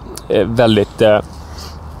väldigt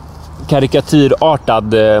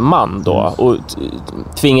karikatyrartad man då och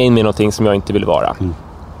tvinga in mig någonting som jag inte ville vara.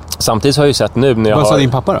 Samtidigt har jag ju sett nu när jag Vad sa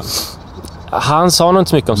din pappa då? Han sa nog inte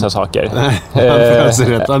så mycket om sådana saker. Nej,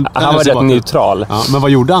 han var rätt neutral. Ja, men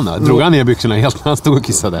vad gjorde han då? Drog han ner byxorna helt när han stod och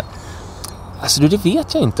kissade? Alltså det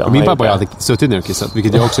vet jag inte. Min pappa har alltid suttit ner och kissat,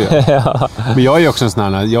 vilket jag också gör. Ja. Men jag är ju också en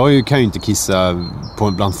sån här, jag kan ju inte kissa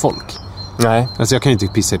bland folk. Nej. Alltså jag kan ju inte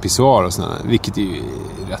pissa i pissoar och sådär, vilket är ju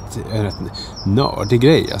en rätt nördig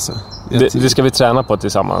grej alltså. Det ska vi träna på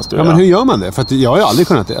tillsammans. Ja, men hur gör man det? För att jag har ju aldrig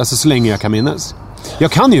kunnat det, alltså så länge jag kan minnas.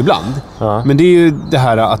 Jag kan ju ibland, men det är ju det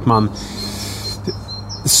här att man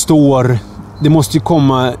står, det måste ju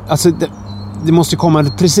komma, alltså det måste komma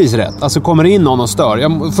precis rätt. Alltså kommer det in någon och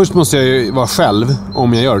stör. Först måste jag ju vara själv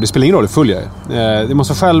om jag gör det. Det spelar ingen roll, det följer jag. Det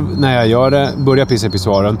måste vara själv när jag gör det. Börja pissa i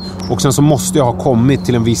pissoaren. Och sen så måste jag ha kommit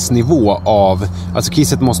till en viss nivå av... Alltså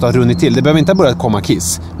kisset måste ha runnit till. Det behöver inte ha börjat komma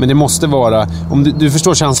kiss. Men det måste vara... Om du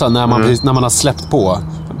förstår känslan när man har släppt på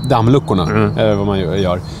dammluckorna. Eller vad man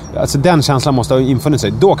gör. Alltså den känslan måste ha infunnit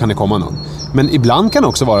sig. Då kan det komma någon. Men ibland kan det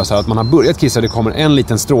också vara så att man har börjat kissa och det kommer en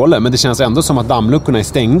liten stråle. Men det känns ändå som att dammluckorna är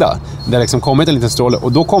stängda. Det har liksom kommit en liten stråle.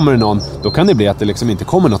 Och då kommer det någon. Då kan det bli att det liksom inte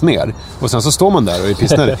kommer något mer. Och sen så står man där och är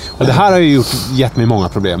pissnödig. Och det här har ju gett mig många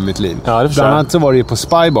problem i mitt liv. Ja, bland annat så var det ju på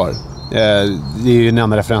Spybar. Det är ju den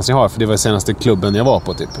enda referens jag har. För det var senaste klubben jag var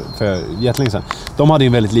på typ. För jättelänge sedan. De hade ju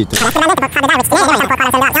en väldigt liten...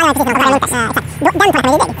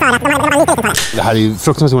 Det här är ju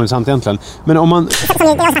fruktansvärt intressant egentligen. Men om man...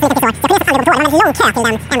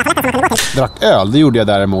 drack öl, det gjorde jag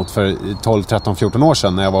däremot för 12, 13, 14 år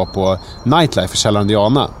sedan när jag var på Nightlife i Källaren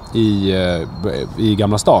Diana i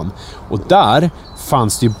Gamla stan. Och där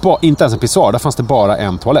fanns det ju inte ens en pissoar, där fanns det bara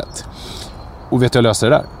en toalett. Och vet du hur jag löste det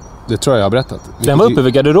där? Det tror jag har berättat. Den var uppe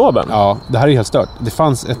vid garderoben? Ja, det här är helt stört. Det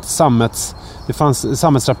fanns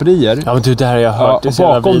sammetsdraperier. Ja, men du, det här har jag hört.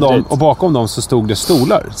 Ja, och bakom dem så stod det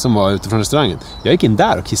stolar som var utifrån restaurangen. Jag gick in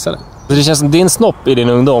där och kissade. Det känns som din snopp i din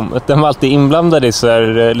ungdom. Att den var alltid inblandad i så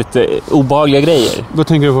här lite obehagliga grejer. Vad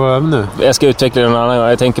tänker du på nu? Jag ska utveckla den annan gång.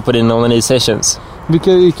 Jag tänker på dina onani-sessions.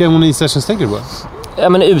 Vilka onani-sessions tänker du på? Ja,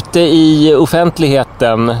 men ute i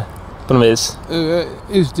offentligheten på något vis.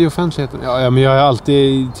 Ute i offentligheten? Ja, men jag har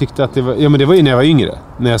alltid tyckt att det var... Ja, men det var ju när jag var yngre.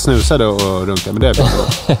 När jag snusade och runkade. Men det är bra.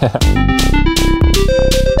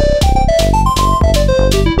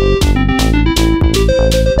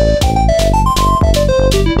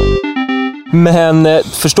 Men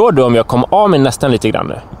förstår du om jag kom av mig nästan lite grann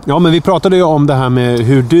nu? Ja, men vi pratade ju om det här med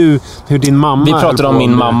hur din mamma... Vi pratade om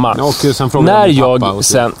min mamma. Och sen frågade när jag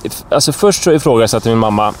pappa. Alltså först så ifrågasatte min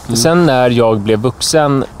mamma. Sen när jag blev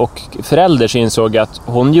vuxen och förälder så insåg jag att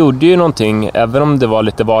hon gjorde ju någonting, även om det var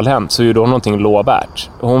lite valhänt, så gjorde hon någonting lovvärt.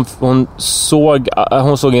 Hon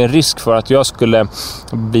såg en risk för att jag skulle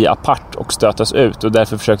bli apart och stötas ut. Och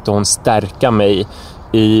därför försökte hon stärka mig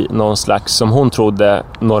i någon slags, som hon trodde,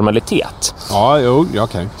 normalitet. Ja,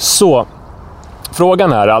 okej. Så,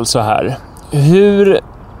 frågan är alltså här. Hur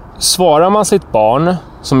svarar man sitt barn,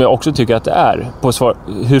 som jag också tycker att det är, på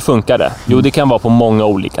hur funkar det? Jo, det kan vara på många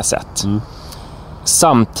olika sätt.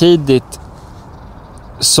 Samtidigt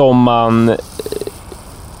som man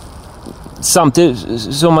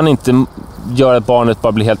inte gör att barnet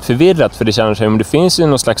bara blir helt förvirrat, för det känner sig, men det finns ju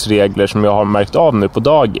någon slags regler som jag har märkt av nu på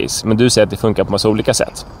dagis, men du säger att det funkar på massa olika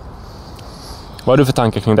sätt. Vad har du för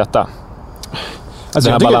tankar kring detta?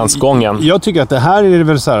 Alltså, den här balansgången. Jag tycker att det här är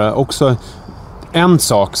väl så här, också en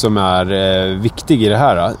sak som är viktig i det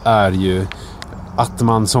här är ju att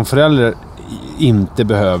man som förälder inte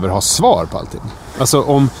behöver ha svar på allting. Alltså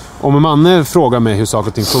om en man frågar mig hur saker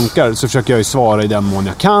och ting funkar så försöker jag ju svara i den mån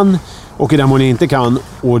jag kan. Och i den mån jag inte kan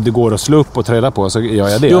och det går att slå upp och ta reda på så gör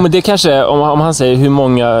jag det. Jo, men det kanske, om han säger hur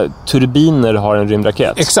många turbiner har en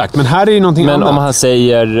rymdraket. Exakt, men här är ju någonting annat. Men om han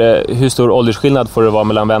säger hur stor åldersskillnad får det vara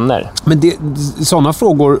mellan vänner? Men sådana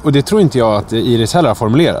frågor, och det tror inte jag att Iris heller har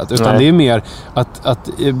formulerat. Utan det är mer att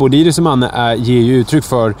både Iris och Manne ger ju uttryck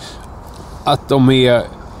för att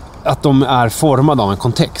de är formade av en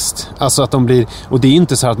kontext. Alltså att de blir... Och det är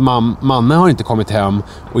inte så att Manne har inte kommit hem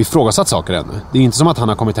och ifrågasatt saker ännu. Det är inte som att han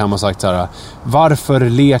har kommit hem och sagt så här: varför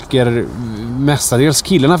leker mestadels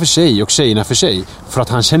killarna för sig och tjejerna för sig? För att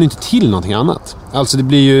han känner inte till någonting annat. Alltså det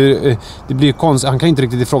blir konstigt. Han kan inte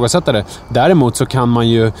riktigt ifrågasätta det. Däremot så kan man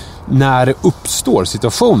ju, när det uppstår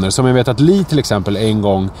situationer, som jag vet att Li till exempel en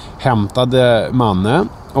gång hämtade Manne.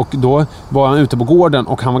 Och då var han ute på gården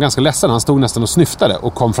och han var ganska ledsen. Han stod nästan och snyftade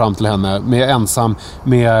och kom fram till henne med ensam,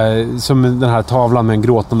 som den här tavlan med en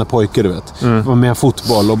gråtande pojke, du vet. Med en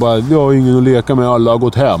fotboll och bara, jag har ingen att leka med, alla har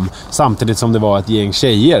gått hem. Samtidigt som det var ett gäng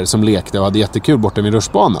tjejer som lekte och hade jättekul borta vid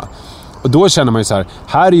rutschbana. Och då känner man ju så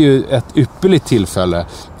här är ju ett ypperligt tillfälle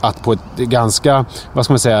att på ett ganska, vad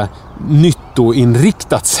ska man säga,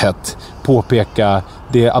 nyttoinriktat sätt påpeka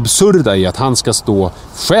det absurda i att han ska stå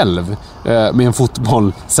själv med en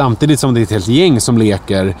fotboll samtidigt som det är ett helt gäng som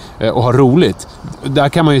leker och har roligt. Där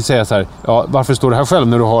kan man ju säga så här: ja, varför står du här själv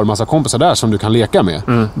när du har en massa kompisar där som du kan leka med?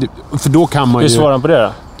 För då kan man ju... Hur svarar han på det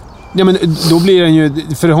då? Ja, men då blir den ju,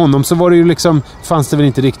 för honom så var det ju liksom, fanns det väl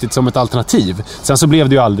inte riktigt som ett alternativ. Sen så blev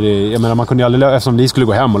det ju aldrig, jag menar, man kunde ju aldrig, eftersom vi skulle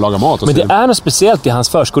gå hem och laga mat och men det är något speciellt i hans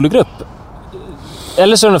förskolegrupp.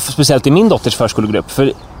 Eller så är det något speciellt i min dotters förskolegrupp.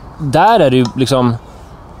 För där är det ju liksom,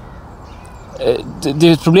 det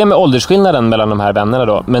är ett problem med åldersskillnaden mellan de här vännerna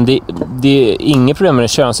då. Men det är inget problem med den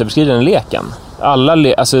könsöverskridande leken.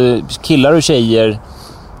 Alla alltså killar och tjejer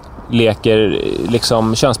leker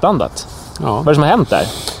liksom könsblandat. Ja. Vad är det som har hänt där?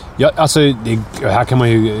 Ja, alltså här kan man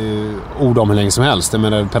ju orda om hur länge som helst. Jag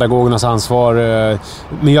menar, pedagogernas ansvar.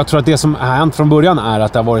 Men jag tror att det som har hänt från början är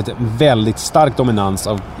att det har varit väldigt stark dominans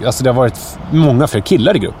av, alltså det har varit många fler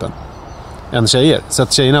killar i gruppen än tjejer. Så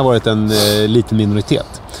att tjejerna har varit en liten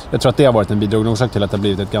minoritet. Jag tror att det har varit en bidragande orsak till att det har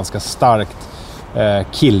blivit ett ganska starkt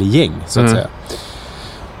killgäng, så att säga.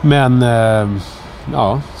 Men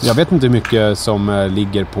ja, jag vet inte hur mycket som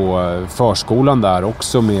ligger på förskolan där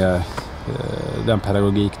också med den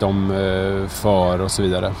pedagogik de för och så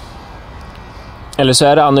vidare. Eller så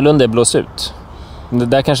är det annorlunda blås ut. Det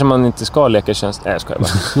där kanske man inte ska leka tjänst. Nej, jag skojar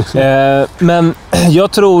bara. Men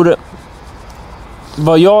jag tror,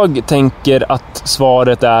 vad jag tänker att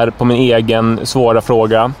svaret är på min egen svåra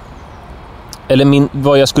fråga, eller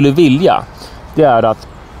vad jag skulle vilja, det är att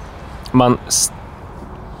man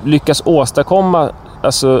lyckas åstadkomma,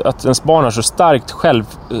 alltså att ens barn har så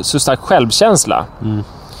stark självkänsla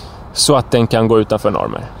så att den kan gå utanför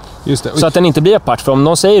normer. Just det. Så att den inte blir apart. För om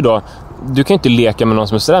någon säger då, du kan inte leka med någon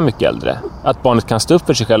som är så där mycket äldre, att barnet kan stå upp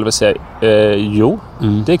för sig själv och säga jo,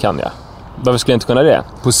 det kan jag. Varför skulle jag inte kunna det?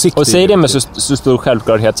 På sikt. Och säger det med så stor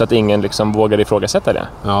självklarhet så att ingen liksom vågar ifrågasätta det.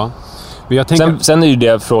 Ja. Men jag tänker... sen är ju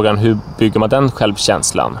det frågan, hur bygger man den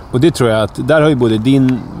självkänslan? Och det tror jag att där har ju både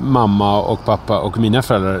din mamma och pappa och mina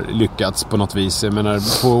föräldrar lyckats på något vis. Jag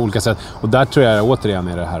menar, på olika sätt. Och där tror jag återigen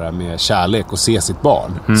är det här med kärlek och se sitt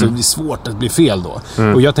barn. Så det är svårt att bli fel då.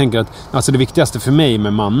 Och jag tänker att alltså det viktigaste för mig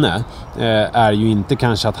med Manne är ju inte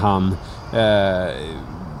kanske att han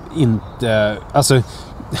inte... Alltså...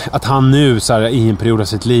 Att han nu så här, i en period av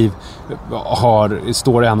sitt liv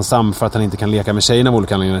står ensam för att han inte kan leka med tjejerna av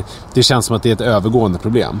olika anledningar. Det känns som att det är ett övergående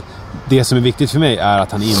problem. Det som är viktigt för mig är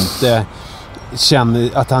att han inte känner,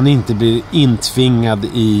 att han inte blir intvingad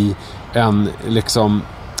i en liksom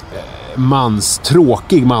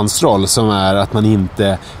tråkig mansroll som är att man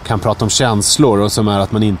inte kan prata om känslor och som är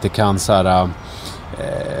att man inte kan så här,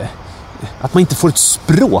 att man inte får ett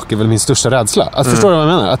språk är väl min största rädsla. Att förstå vad jag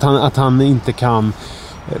menar? Att han inte kan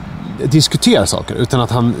diskutera saker utan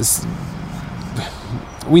att han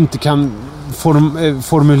och inte kan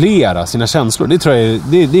formulera sina känslor. Det tror jag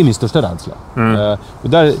det är min största rädsla.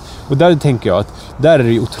 Och där tänker jag att där är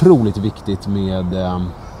det otroligt viktigt med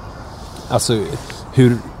alltså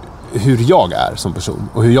hur jag är som person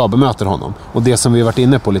och hur jag bemöter honom. Och det som vi har varit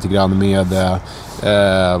inne på lite grann med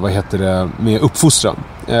med uppfostran.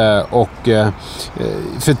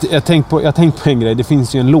 För jag tänkt på en grej. Det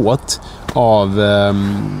finns ju en låt av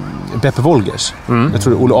Beppe Wolgers. Jag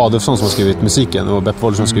tror det är Olle Adolfsson som har skrivit musiken och Beppe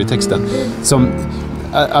Wolgers som har skrivit texten. Som,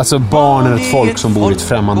 alltså barn är ett folk som bor i ett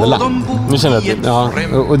främmande land. Nu känner jag ja,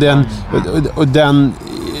 och den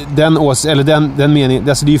meningen,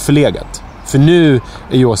 alltså det är ju förlegat. För nu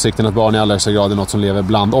är ju åsikten att barn i allra högsta grad är något som lever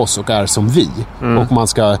bland oss och är som vi. Och man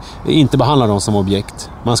ska inte behandla dem som objekt.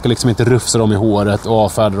 Man ska liksom inte rufsa dem i håret och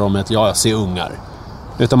avfärda dem med att jag ser ungar.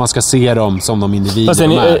 Utan man ska se dem som de individer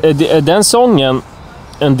de är. Är den sången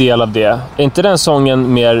en del av det? Är inte den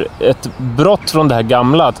sången mer ett brott från det här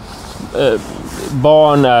gamla att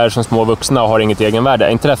barn är som små vuxna och har inget egenvärde? Är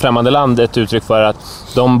inte det här främmande land ett uttryck för att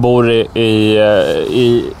de bor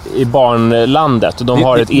i barnlandet och de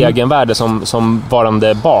har ett egenvärde som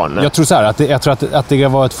varande barn? Jag tror så här, att det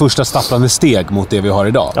var ett första stapplande steg mot det vi har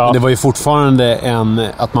idag. Ja. Det var ju fortfarande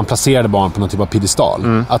att man placerade barn på någon typ av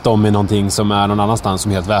piedestal. Att de är någonting som är någon annanstans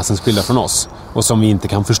som är helt väsensskilda från oss och som vi inte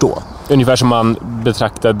kan förstå. Ungefär som man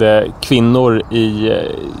betraktade kvinnor i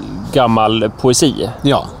gammal poesi.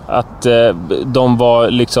 Ja. Att de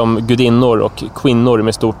var liksom gudinnor och kvinnor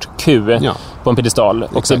med stort Q på en piedestal.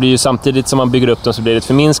 Och det blir ju samtidigt som man bygger upp dem så blir det ett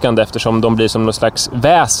förminskande eftersom de blir som någon slags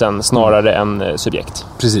väsen snarare än subjekt.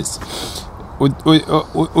 Precis. Och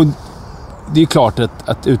det är klart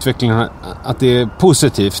att utvecklingen, att det är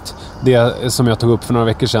positivt. Det som jag tog upp för några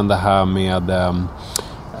veckor sedan, det här med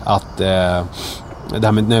det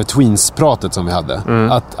här med tweens-pratet som vi hade.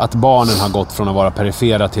 Att barnen har gått från att vara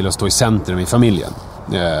perifera till att stå i centrum i familjen.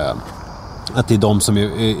 Att det är de som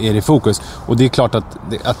är i fokus. Och det är klart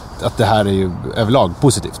att det här är ju överlag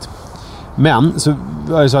positivt. Men så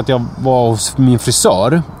var det så att jag var hos min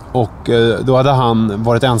frisör och då hade han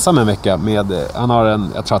varit ensam en vecka med,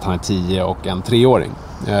 jag tror att han är 10 och en 3-åring.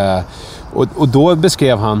 Och då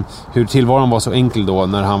beskrev han hur tillvaron var så enkel då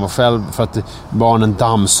när han var själv, för att barnen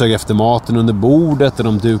dammsög efter maten under bordet och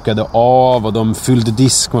de dukade av och de fyllde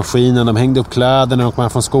diskmaskinen, de hängde upp kläder när de kom hem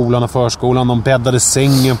från skolan och förskolan, de bäddade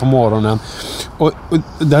sängen på morgonen. Och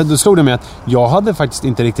då slog det mig att jag hade faktiskt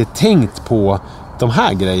inte riktigt tänkt på de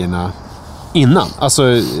här grejerna innan. Alltså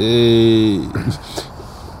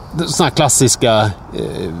såna här klassiska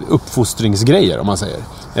uppfostringsgrejer om man säger.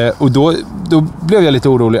 Och då blev jag lite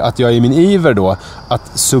orolig att jag i min iver då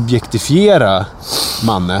att subjektifiera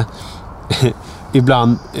Manne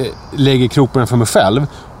ibland lägger kroppen för mig själv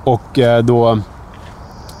och då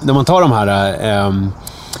när man tar de här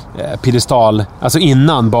piedestal, alltså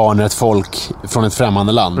innan barn är ett folk från ett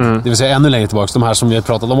främmande land, det vill säga ännu längre tillbaka, de här som vi har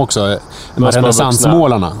pratat om också, de här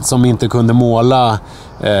renässansmålarna som inte kunde måla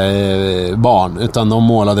barn utan de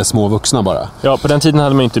målade små vuxna bara. Ja, på den tiden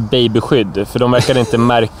hade man ju inte babyskydd för de verkade inte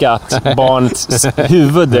märka att barnets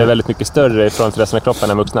huvud är väldigt mycket större ifrån resten av kroppen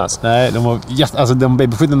än vuxnas. Nej, de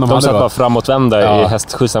babyskydden de hade satt bara framåtvända i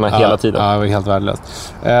hästskjutsarna hela tiden. Ja, det var helt värdelöst.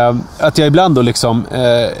 Att jag ibland då liksom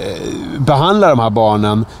behandlar de här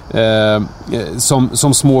barnen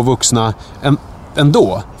som små vuxna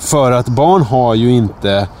ändå, för att barn har ju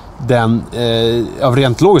inte den, av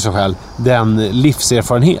rent logiska skäl, den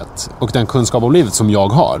livserfarenhet och den kunskap om livet som jag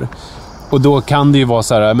har. Och då kan det ju vara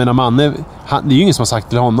så här, jag menar Manne, det är ju ingen som har sagt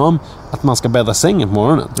till honom att man ska bädda sängen på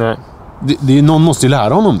morgonen. Nej. Någon måste ju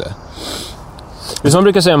lära honom det. Det är som man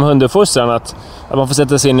brukar säga om hunduppfostran, att man får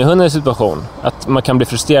sätta sig in i hundens situation. Att man kan bli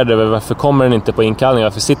frustrerad över varför kommer den inte på inkallning,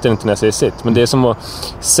 varför sitter den inte när jag säger sitt. Men det är som att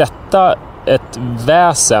sätta ett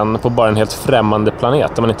väsen på bara en helt främmande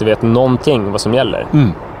planet där man inte vet någonting vad som gäller.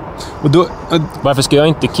 Och då, varför ska jag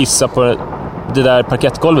inte kissa på det där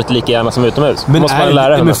parkettgolvet lika gärna som utomhus?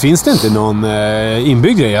 Men finns det inte någon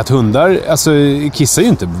inbyggd grej att hundar kissar ju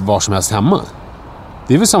inte var som helst hemma?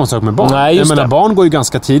 Det är väl samma sak med barn. Nej, jag menar, barn går ju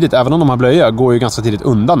ganska tidigt, även om de har blöja, går ju ganska tidigt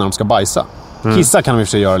undan när de ska bajsa. Kissa kan de i och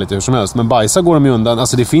för sig göra lite hur som helst, men bajsa går de ju undan.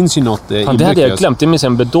 Alltså det finns ju något det hade jag glömt. Det är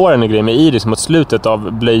en bedårande grej med Iris mot slutet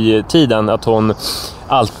av blöjtiden, att hon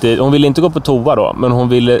ville inte gå på toa då, men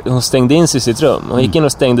hon stängde in sig i sitt rum. Hon gick in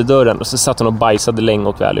och stängde dörren och så satt hon och bajsade länge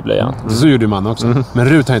och väl i blöjan. Så gjorde man också. Men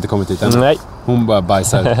Rut har inte kommit dit än. Nej. Hon bara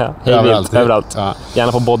bajsar överallt. Ja.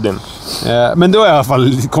 Gärna på bodyn. Men då har jag i alla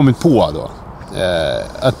fall kommit på då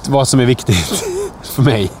att vad som är viktigt för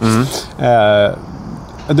mig.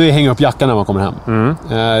 Då är hänga upp jackan när man kommer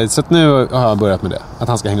hem. Så att nu har jag börjat med det. Att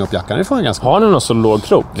han ska hänga upp jackan. Det får en ganska... Har ni någon så låg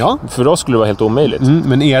krok? Ja. För oss skulle det vara helt omöjligt.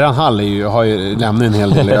 Men eran hall har ju lämnat en hel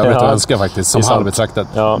del övrigt att önska faktiskt. Som halvbetraktat.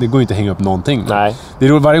 Ja. Det går inte att hänga upp någonting. Nej. Det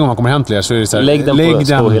är varje gång man kommer hem till er så är det så här, lägg den på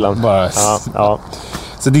skohyllan bara. Ja.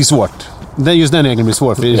 Så det är svårt. Just den regeln blir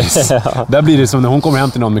svår. För där blir det som när hon kommer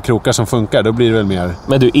hem till någon med krokar som funkar. Då blir det väl mer...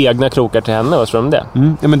 Men du, egna krokar till henne, vad tror du om det?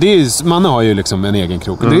 Ja, men Manne har ju liksom en egen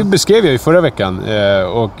krok. Det beskrev jag ju förra veckan.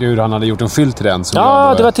 Och hur han hade gjort en skylt till den.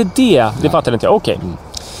 Det var till det. Det fattade inte jag. Okej.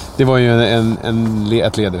 Det var ju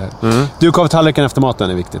ett led i det här. Duka av tallriken efter maten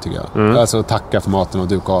är viktigt tycker jag. Alltså tacka för maten och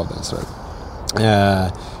duka av den.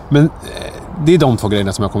 Men det är de två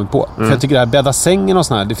grejerna som jag har kommit på. För jag tycker det här bädda sängen och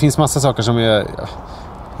sån här. Det finns massa saker som är...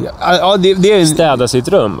 Ja, det är städa sitt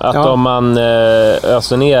rum. Att om man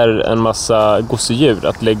öser ner en massa gosedjur,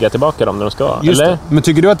 att lägga tillbaka dem när de ska. Just eller? Det. Men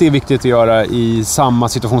tycker du att det är viktigt att göra i samma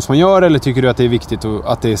situation som man gör, eller tycker du att det är viktigt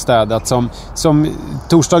att det är städat? Som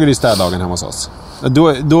torsdagar är städdagen hemma hos oss.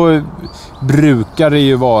 Då brukar det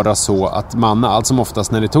ju vara så att Manna, allt som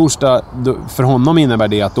oftast när det är torsdag, för honom innebär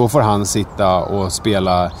det att då får han sitta och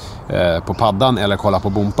spela på paddan eller kolla på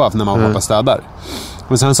Bompa när man pappa städar.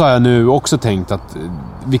 Men sen så har jag nu också tänkt att,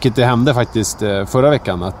 vilket det hände faktiskt förra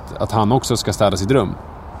veckan, att han också ska städa sitt rum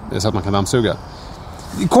så att man kan dammsuga.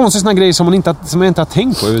 Konstigt såna grejer som jag inte har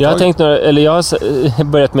tänkt på. Jag har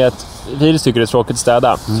börjat med att Iris tycker det är tråkigt att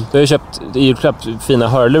städa. Då har jag köpt fina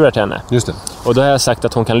hörlurar till henne. Just det. Och då har jag sagt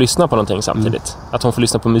att hon kan lyssna på någonting samtidigt. Att hon får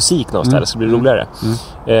lyssna på musik någonstans, så blir det roligare.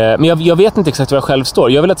 Men jag vet inte exakt var jag själv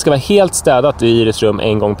står. Jag vill att det ska vara helt städat i Iris rum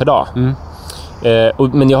en gång per dag.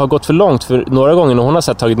 Men jag har gått för långt, för några gånger när hon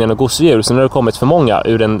har tagit ner några gosedjur, så när det har kommit för många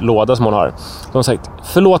ur en låda som hon har, de har sagt,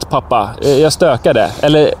 förlåt pappa, jag stökade.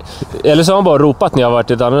 Eller så har hon bara ropat när jag har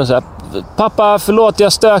varit i ett annat, så här, pappa förlåt,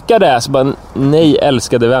 jag stökade. Så bara, nej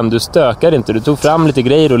älskade vän, du stökade inte, du tog fram lite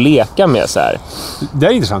grejer att leka med så här. Det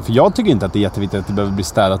är intressant, för jag tycker inte att det är jätteviktigt att det behöver bli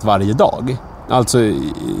städat varje dag. Alltså,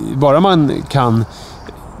 bara man kan...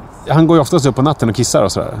 Han går ju oftast upp på natten och kissar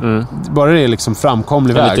och sådär. Bara det är liksom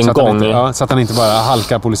framkomlig väg så att han inte bara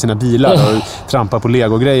halkar på sina bilar och trampar på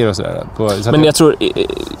Lego-grejer och sådär. Men jag tror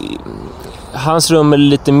hans rum är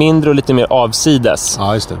lite mindre och lite mer avsides.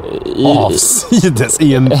 Ja, just det. Avsides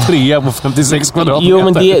i en 3 på 56 kvadratmeter. Jo,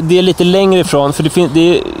 men det är lite längre ifrån, för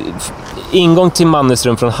det är ingång till Mannes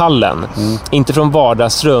rum från hallen. Inte från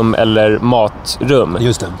vardagsrum eller matrum.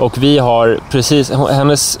 Just det. Och vi har precis,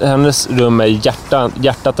 hennes rum är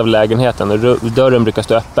hjärtat av lägenheten, och dörren brukar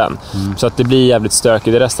stå öppen. Så att det blir jävligt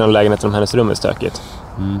stökigt i resten av lägenheten om hennes rum är stökigt.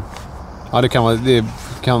 Ja, det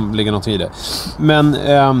kan ligga något i det. Men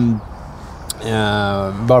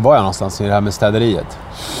var var jag någonstans i det här med städeriet?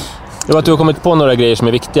 Det var att du har kommit på några grejer som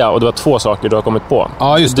är viktiga, och det var 2 saker du har kommit på.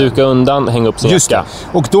 Ja, just det. Duka undan, hänga upp sin jacka.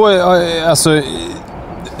 Och då, alltså,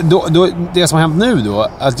 det som har hänt nu då,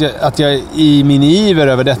 att jag i min iver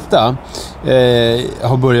över detta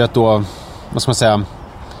har börjat då, vad ska man säga,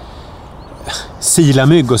 sila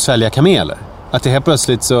mygg och svälja kameler. Att det helt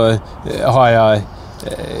plötsligt så har jag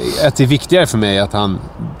att det är viktigare för mig att han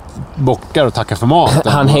bockar och tackar för mat.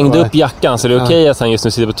 Han hängde upp jackan, så det är okej att han just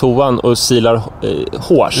nu sitter på toan och silar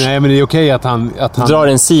hårs. Nej, men det är okej att han drar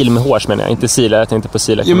en sil med hårs, menar jag. Inte sila, jag tänkte på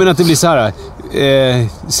sila. Jag menar att det blir så här.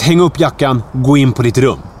 Häng upp jackan, gå in på ditt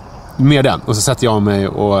rum. Med den. Och så sätter jag mig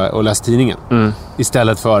och läser tidningen.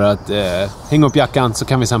 Istället för att hänga upp jackan, så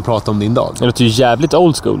kan vi sen prata om din dag. Det låter ju jävligt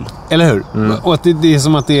old school. Eller hur? Och att det är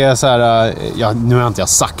som att det är så här. Nu har jag inte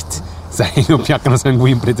sagt så häng upp jackan och sen gå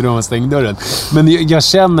in på ditt rum och stäng dörren. Men jag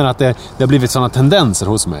känner att det har blivit sådana tendenser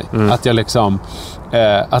hos mig. Att jag liksom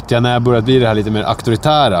att jag när jag börjat bli det här lite mer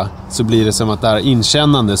auktoritära, så blir det som att det här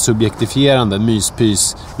inkännande, subjektifierande,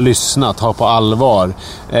 myspys, lyssna, ta på allvar,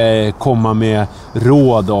 komma med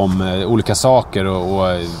råd om olika saker och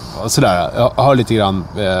sådär. Jag har lite grann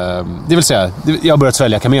det vill säga, jag har börjat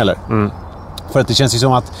svälja kameler. För att det känns ju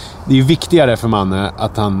som att det är viktigare för Manne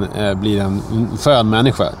att han blir en skön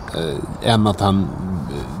människa än att han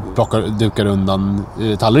dukar undan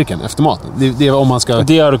tallriken efter maten. Det är om man ska...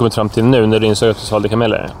 Det har du kommit fram till nu när du insåg att du svalde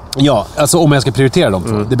kameler. Ja, alltså om jag ska prioritera dem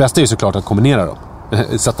två. Det bästa är ju såklart att kombinera dem.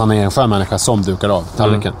 Så att han är en skön människa som dukar av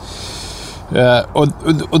tallriken.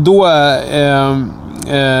 Och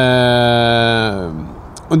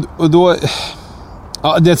då...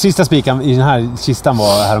 Ja, det sista spikan i den här kistan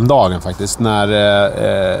var häromdagen faktiskt. När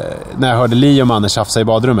jag hörde Li och Manne tjafsa i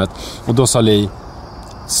badrummet. Och då sa Li,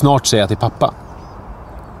 snart säger jag till pappa.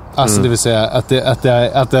 Alltså det vill säga att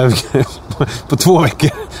det på 2 veckor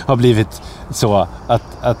har blivit så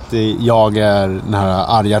att jag är den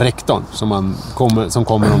här arga rektorn som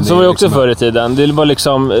kommer om det. Så var det också liksom, förr i tiden. Det var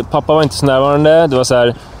liksom, pappa var inte så närvarande. Det var så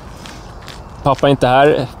här, pappa är inte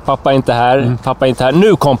här, pappa är inte här, pappa är inte här.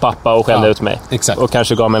 Nu kom pappa och skällde ut mig. Exakt. Och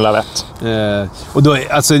kanske gav mig en lavett. Och då,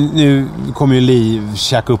 alltså nu kommer ju Li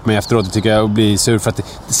käka upp mig efteråt och tycker jag och bli sur för att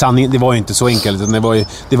sanningen, det var ju inte så enkelt.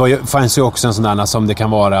 Det fanns ju också en sån där som det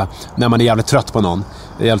kan vara när man är jävligt trött på någon.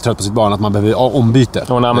 Är jävligt trött på sitt barn, att man behöver ombyte.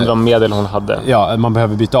 Hon använder de medel hon hade. Ja, man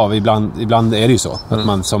behöver byta av. Ibland är det ju så. Att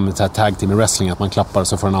man som tag team i wrestling, att man klappar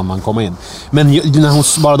så får en annan komma in. Men när hon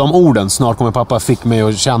bara de orden, snart kommer pappa, fick mig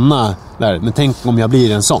att känna där. Men tänk om jag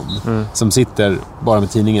blir en sån som sitter bara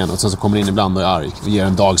med tidningen och sen så kommer in ibland och är arg och ger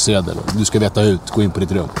en dagsedel. Du ska veta ut, gå in på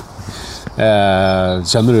ditt rum.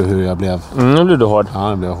 Känner du hur jag blev? Nu blev du hård. Ja,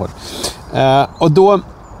 jag blev hård. Och då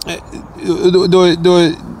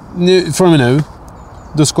nu, från och med nu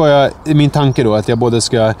då ska jag, min tanke då, att jag både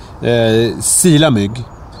ska sila mygg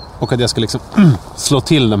och att jag ska liksom slå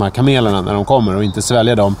till de här kamelerna när de kommer och inte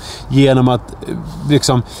svälja dem genom att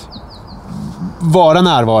liksom vara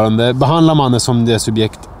närvarande, behandla mannen som det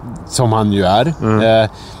subjekt som han ju är.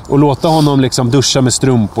 Och låta honom liksom duscha med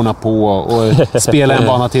strumporna på och spela en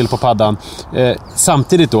bana till på paddan.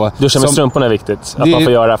 Samtidigt då... Duscha med strumporna är viktigt. Att man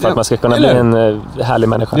får göra för att man ska kunna bli en härlig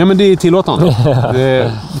människa. Ja, men det är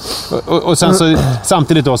tillåtande. Och sen så,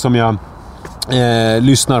 samtidigt då som jag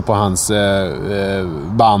lyssnar på hans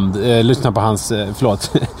band, lyssnar på hans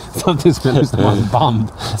samtidigt som jag lyssnar på hans band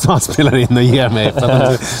som han spelar in och ger mig.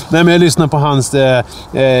 Nej, men jag lyssnar på hans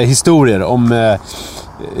historier om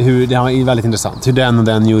hur det är väldigt intressant. Hur den och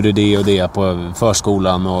den gjorde det och det på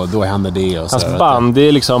förskolan och då hände det och så. Hans band, det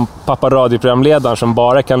är liksom pappa radioprogramledaren som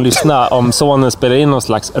bara kan lyssna om sonen spelar in någon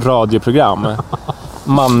slags radioprogram.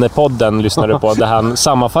 Mannepodden lyssnar du på, där han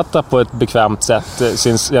sammanfattar på ett bekvämt sätt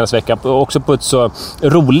sin senaste vecka och också på ett så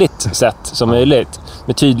roligt sätt som möjligt.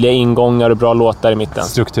 Med tydliga ingångar och bra låtar i mitten.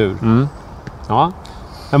 Struktur. Ja.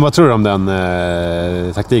 Men vad tror du om den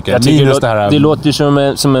taktiken? Jag tycker det låter ju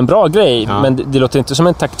som en bra grej, men det låter inte som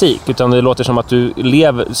en taktik, utan det låter som att du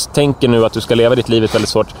tänker nu att du ska leva ditt liv i ett väldigt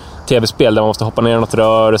svårt tv-spel där man måste hoppa ner i något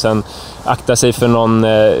rör och sen akta sig för någon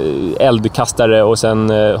eldkastare och sen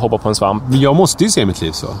hoppa på en svamp. Jag måste ju se mitt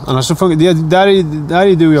liv så. Annars så där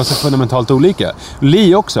är du och jag så fundamentalt olika.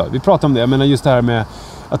 Li också, vi pratar om det. Jag menar just det här med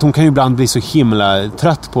att hon kan ju ibland bli så himla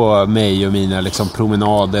trött på mig och mina liksom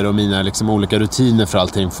promenader och mina liksom olika rutiner för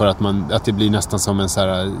allting, för att det blir nästan som en så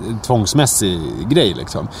här tvångsmässig grej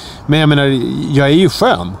liksom. Men jag menar, jag är ju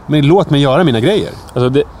skön, men låt mig göra mina grejer.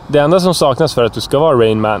 Alltså det enda som saknas för att du ska vara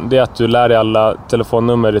Rain Man, det är att du lär dig alla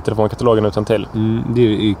telefonnummer i telefonkatalogen utan till.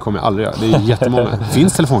 Det kommer jag aldrig göra. Det är jättemånga.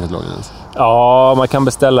 Finns telefonkatalogen ens? Ja, man kan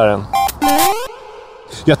beställa den.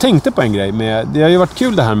 Jag tänkte på en grej det har ju varit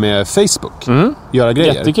kul det här med Facebook. Göra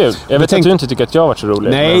grejer. Jättekul. Jag vet att du inte tycker att jag har varit så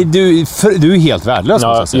rolig. Nej, men... du är helt värdelös.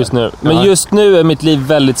 Ja, just nu. Men just nu är mitt liv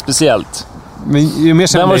väldigt speciellt. Men ju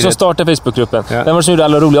mer vem var det som startade Facebookgruppen? Ja. Vem var det som gjorde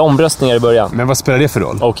alla roliga omröstningar i början? Men vad spelar det för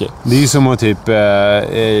roll? Okej. Det är ju som att typ...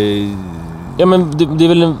 Ja, men det är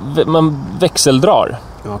väl man växeldrar.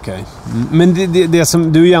 Okej. Men det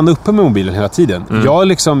som, du är ju ändå uppe med mobilen hela tiden. Jag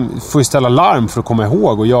liksom får ju ställa larm för att komma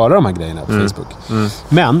ihåg och göra de här grejerna på Facebook.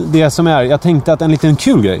 Men det som är, jag tänkte att en liten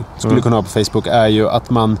kul grej skulle kunna ha på Facebook är ju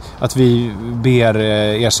att vi ber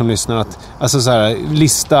er som lyssnar att alltså så här,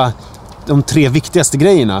 lista de 3 viktigaste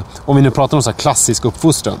grejerna. Om vi nu pratar om så här klassisk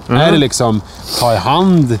uppfostran. Är det liksom ta i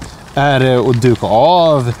hand? Är det att duka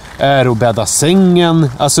av? Är det att bädda sängen?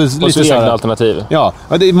 Alltså, och lite så egna alternativ. Ja,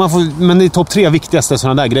 men det är topp 3 viktigaste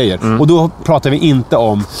sådana där grejer. Och då pratar vi inte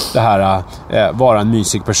om det här vara en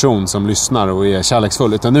mysig person som lyssnar och är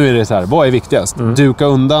kärleksfull. Utan nu är det så här, vad är viktigast? Duka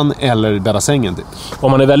undan eller bädda sängen typ.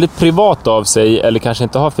 Om man är väldigt privat av sig eller kanske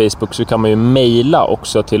inte har Facebook, så kan man ju mejla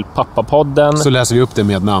också till pappapodden. Så läser vi upp det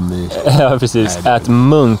med namn i... Ja, precis.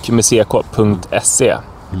 @munkmedck.se.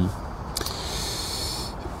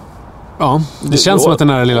 Ja, det känns som att den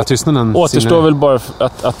här lilla tystnaden... Återstår väl bara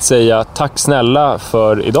att säga tack snälla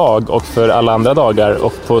för idag och för alla andra dagar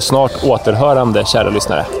och på snart återhörande, kära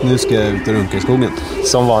lyssnare. Nu ska jag ut och runka i skogen.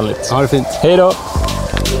 Som vanligt. Ha det fint. Hej då!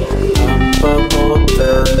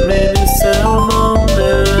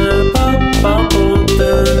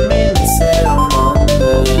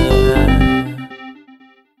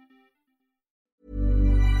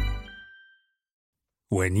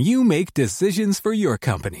 When you make decisions for your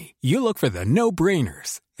company, you look for the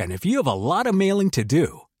no-brainers. And if you have a lot of mailing to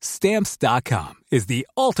do, Stamps.com is the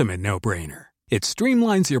ultimate no-brainer. It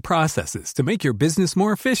streamlines your processes to make your business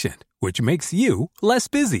more efficient, which makes you less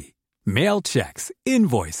busy. Mail checks,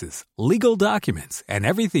 invoices, legal documents, and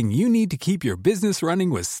everything you need to keep your business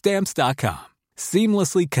running with Stamps.com.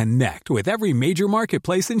 Seamlessly connect with every major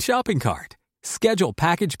marketplace and shopping cart. Schedule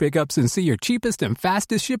package pickups and see your cheapest and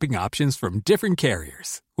fastest shipping options from different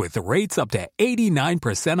carriers. With rates up to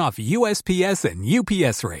 89% off USPS and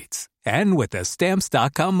UPS rates. And with the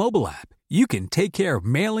Stamps.com mobile app, you can take care of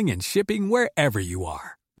mailing and shipping wherever you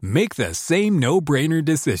are. Make the same no-brainer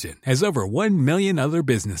decision as over 1 million other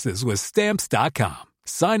businesses with Stamps.com.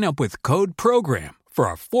 Sign up with code PROGRAM for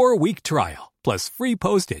a 4-week trial, plus free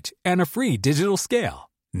postage and a free digital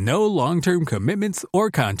scale. No long-term commitments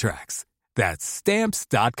or contracts. That's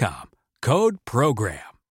Stamps.com. Code PROGRAM.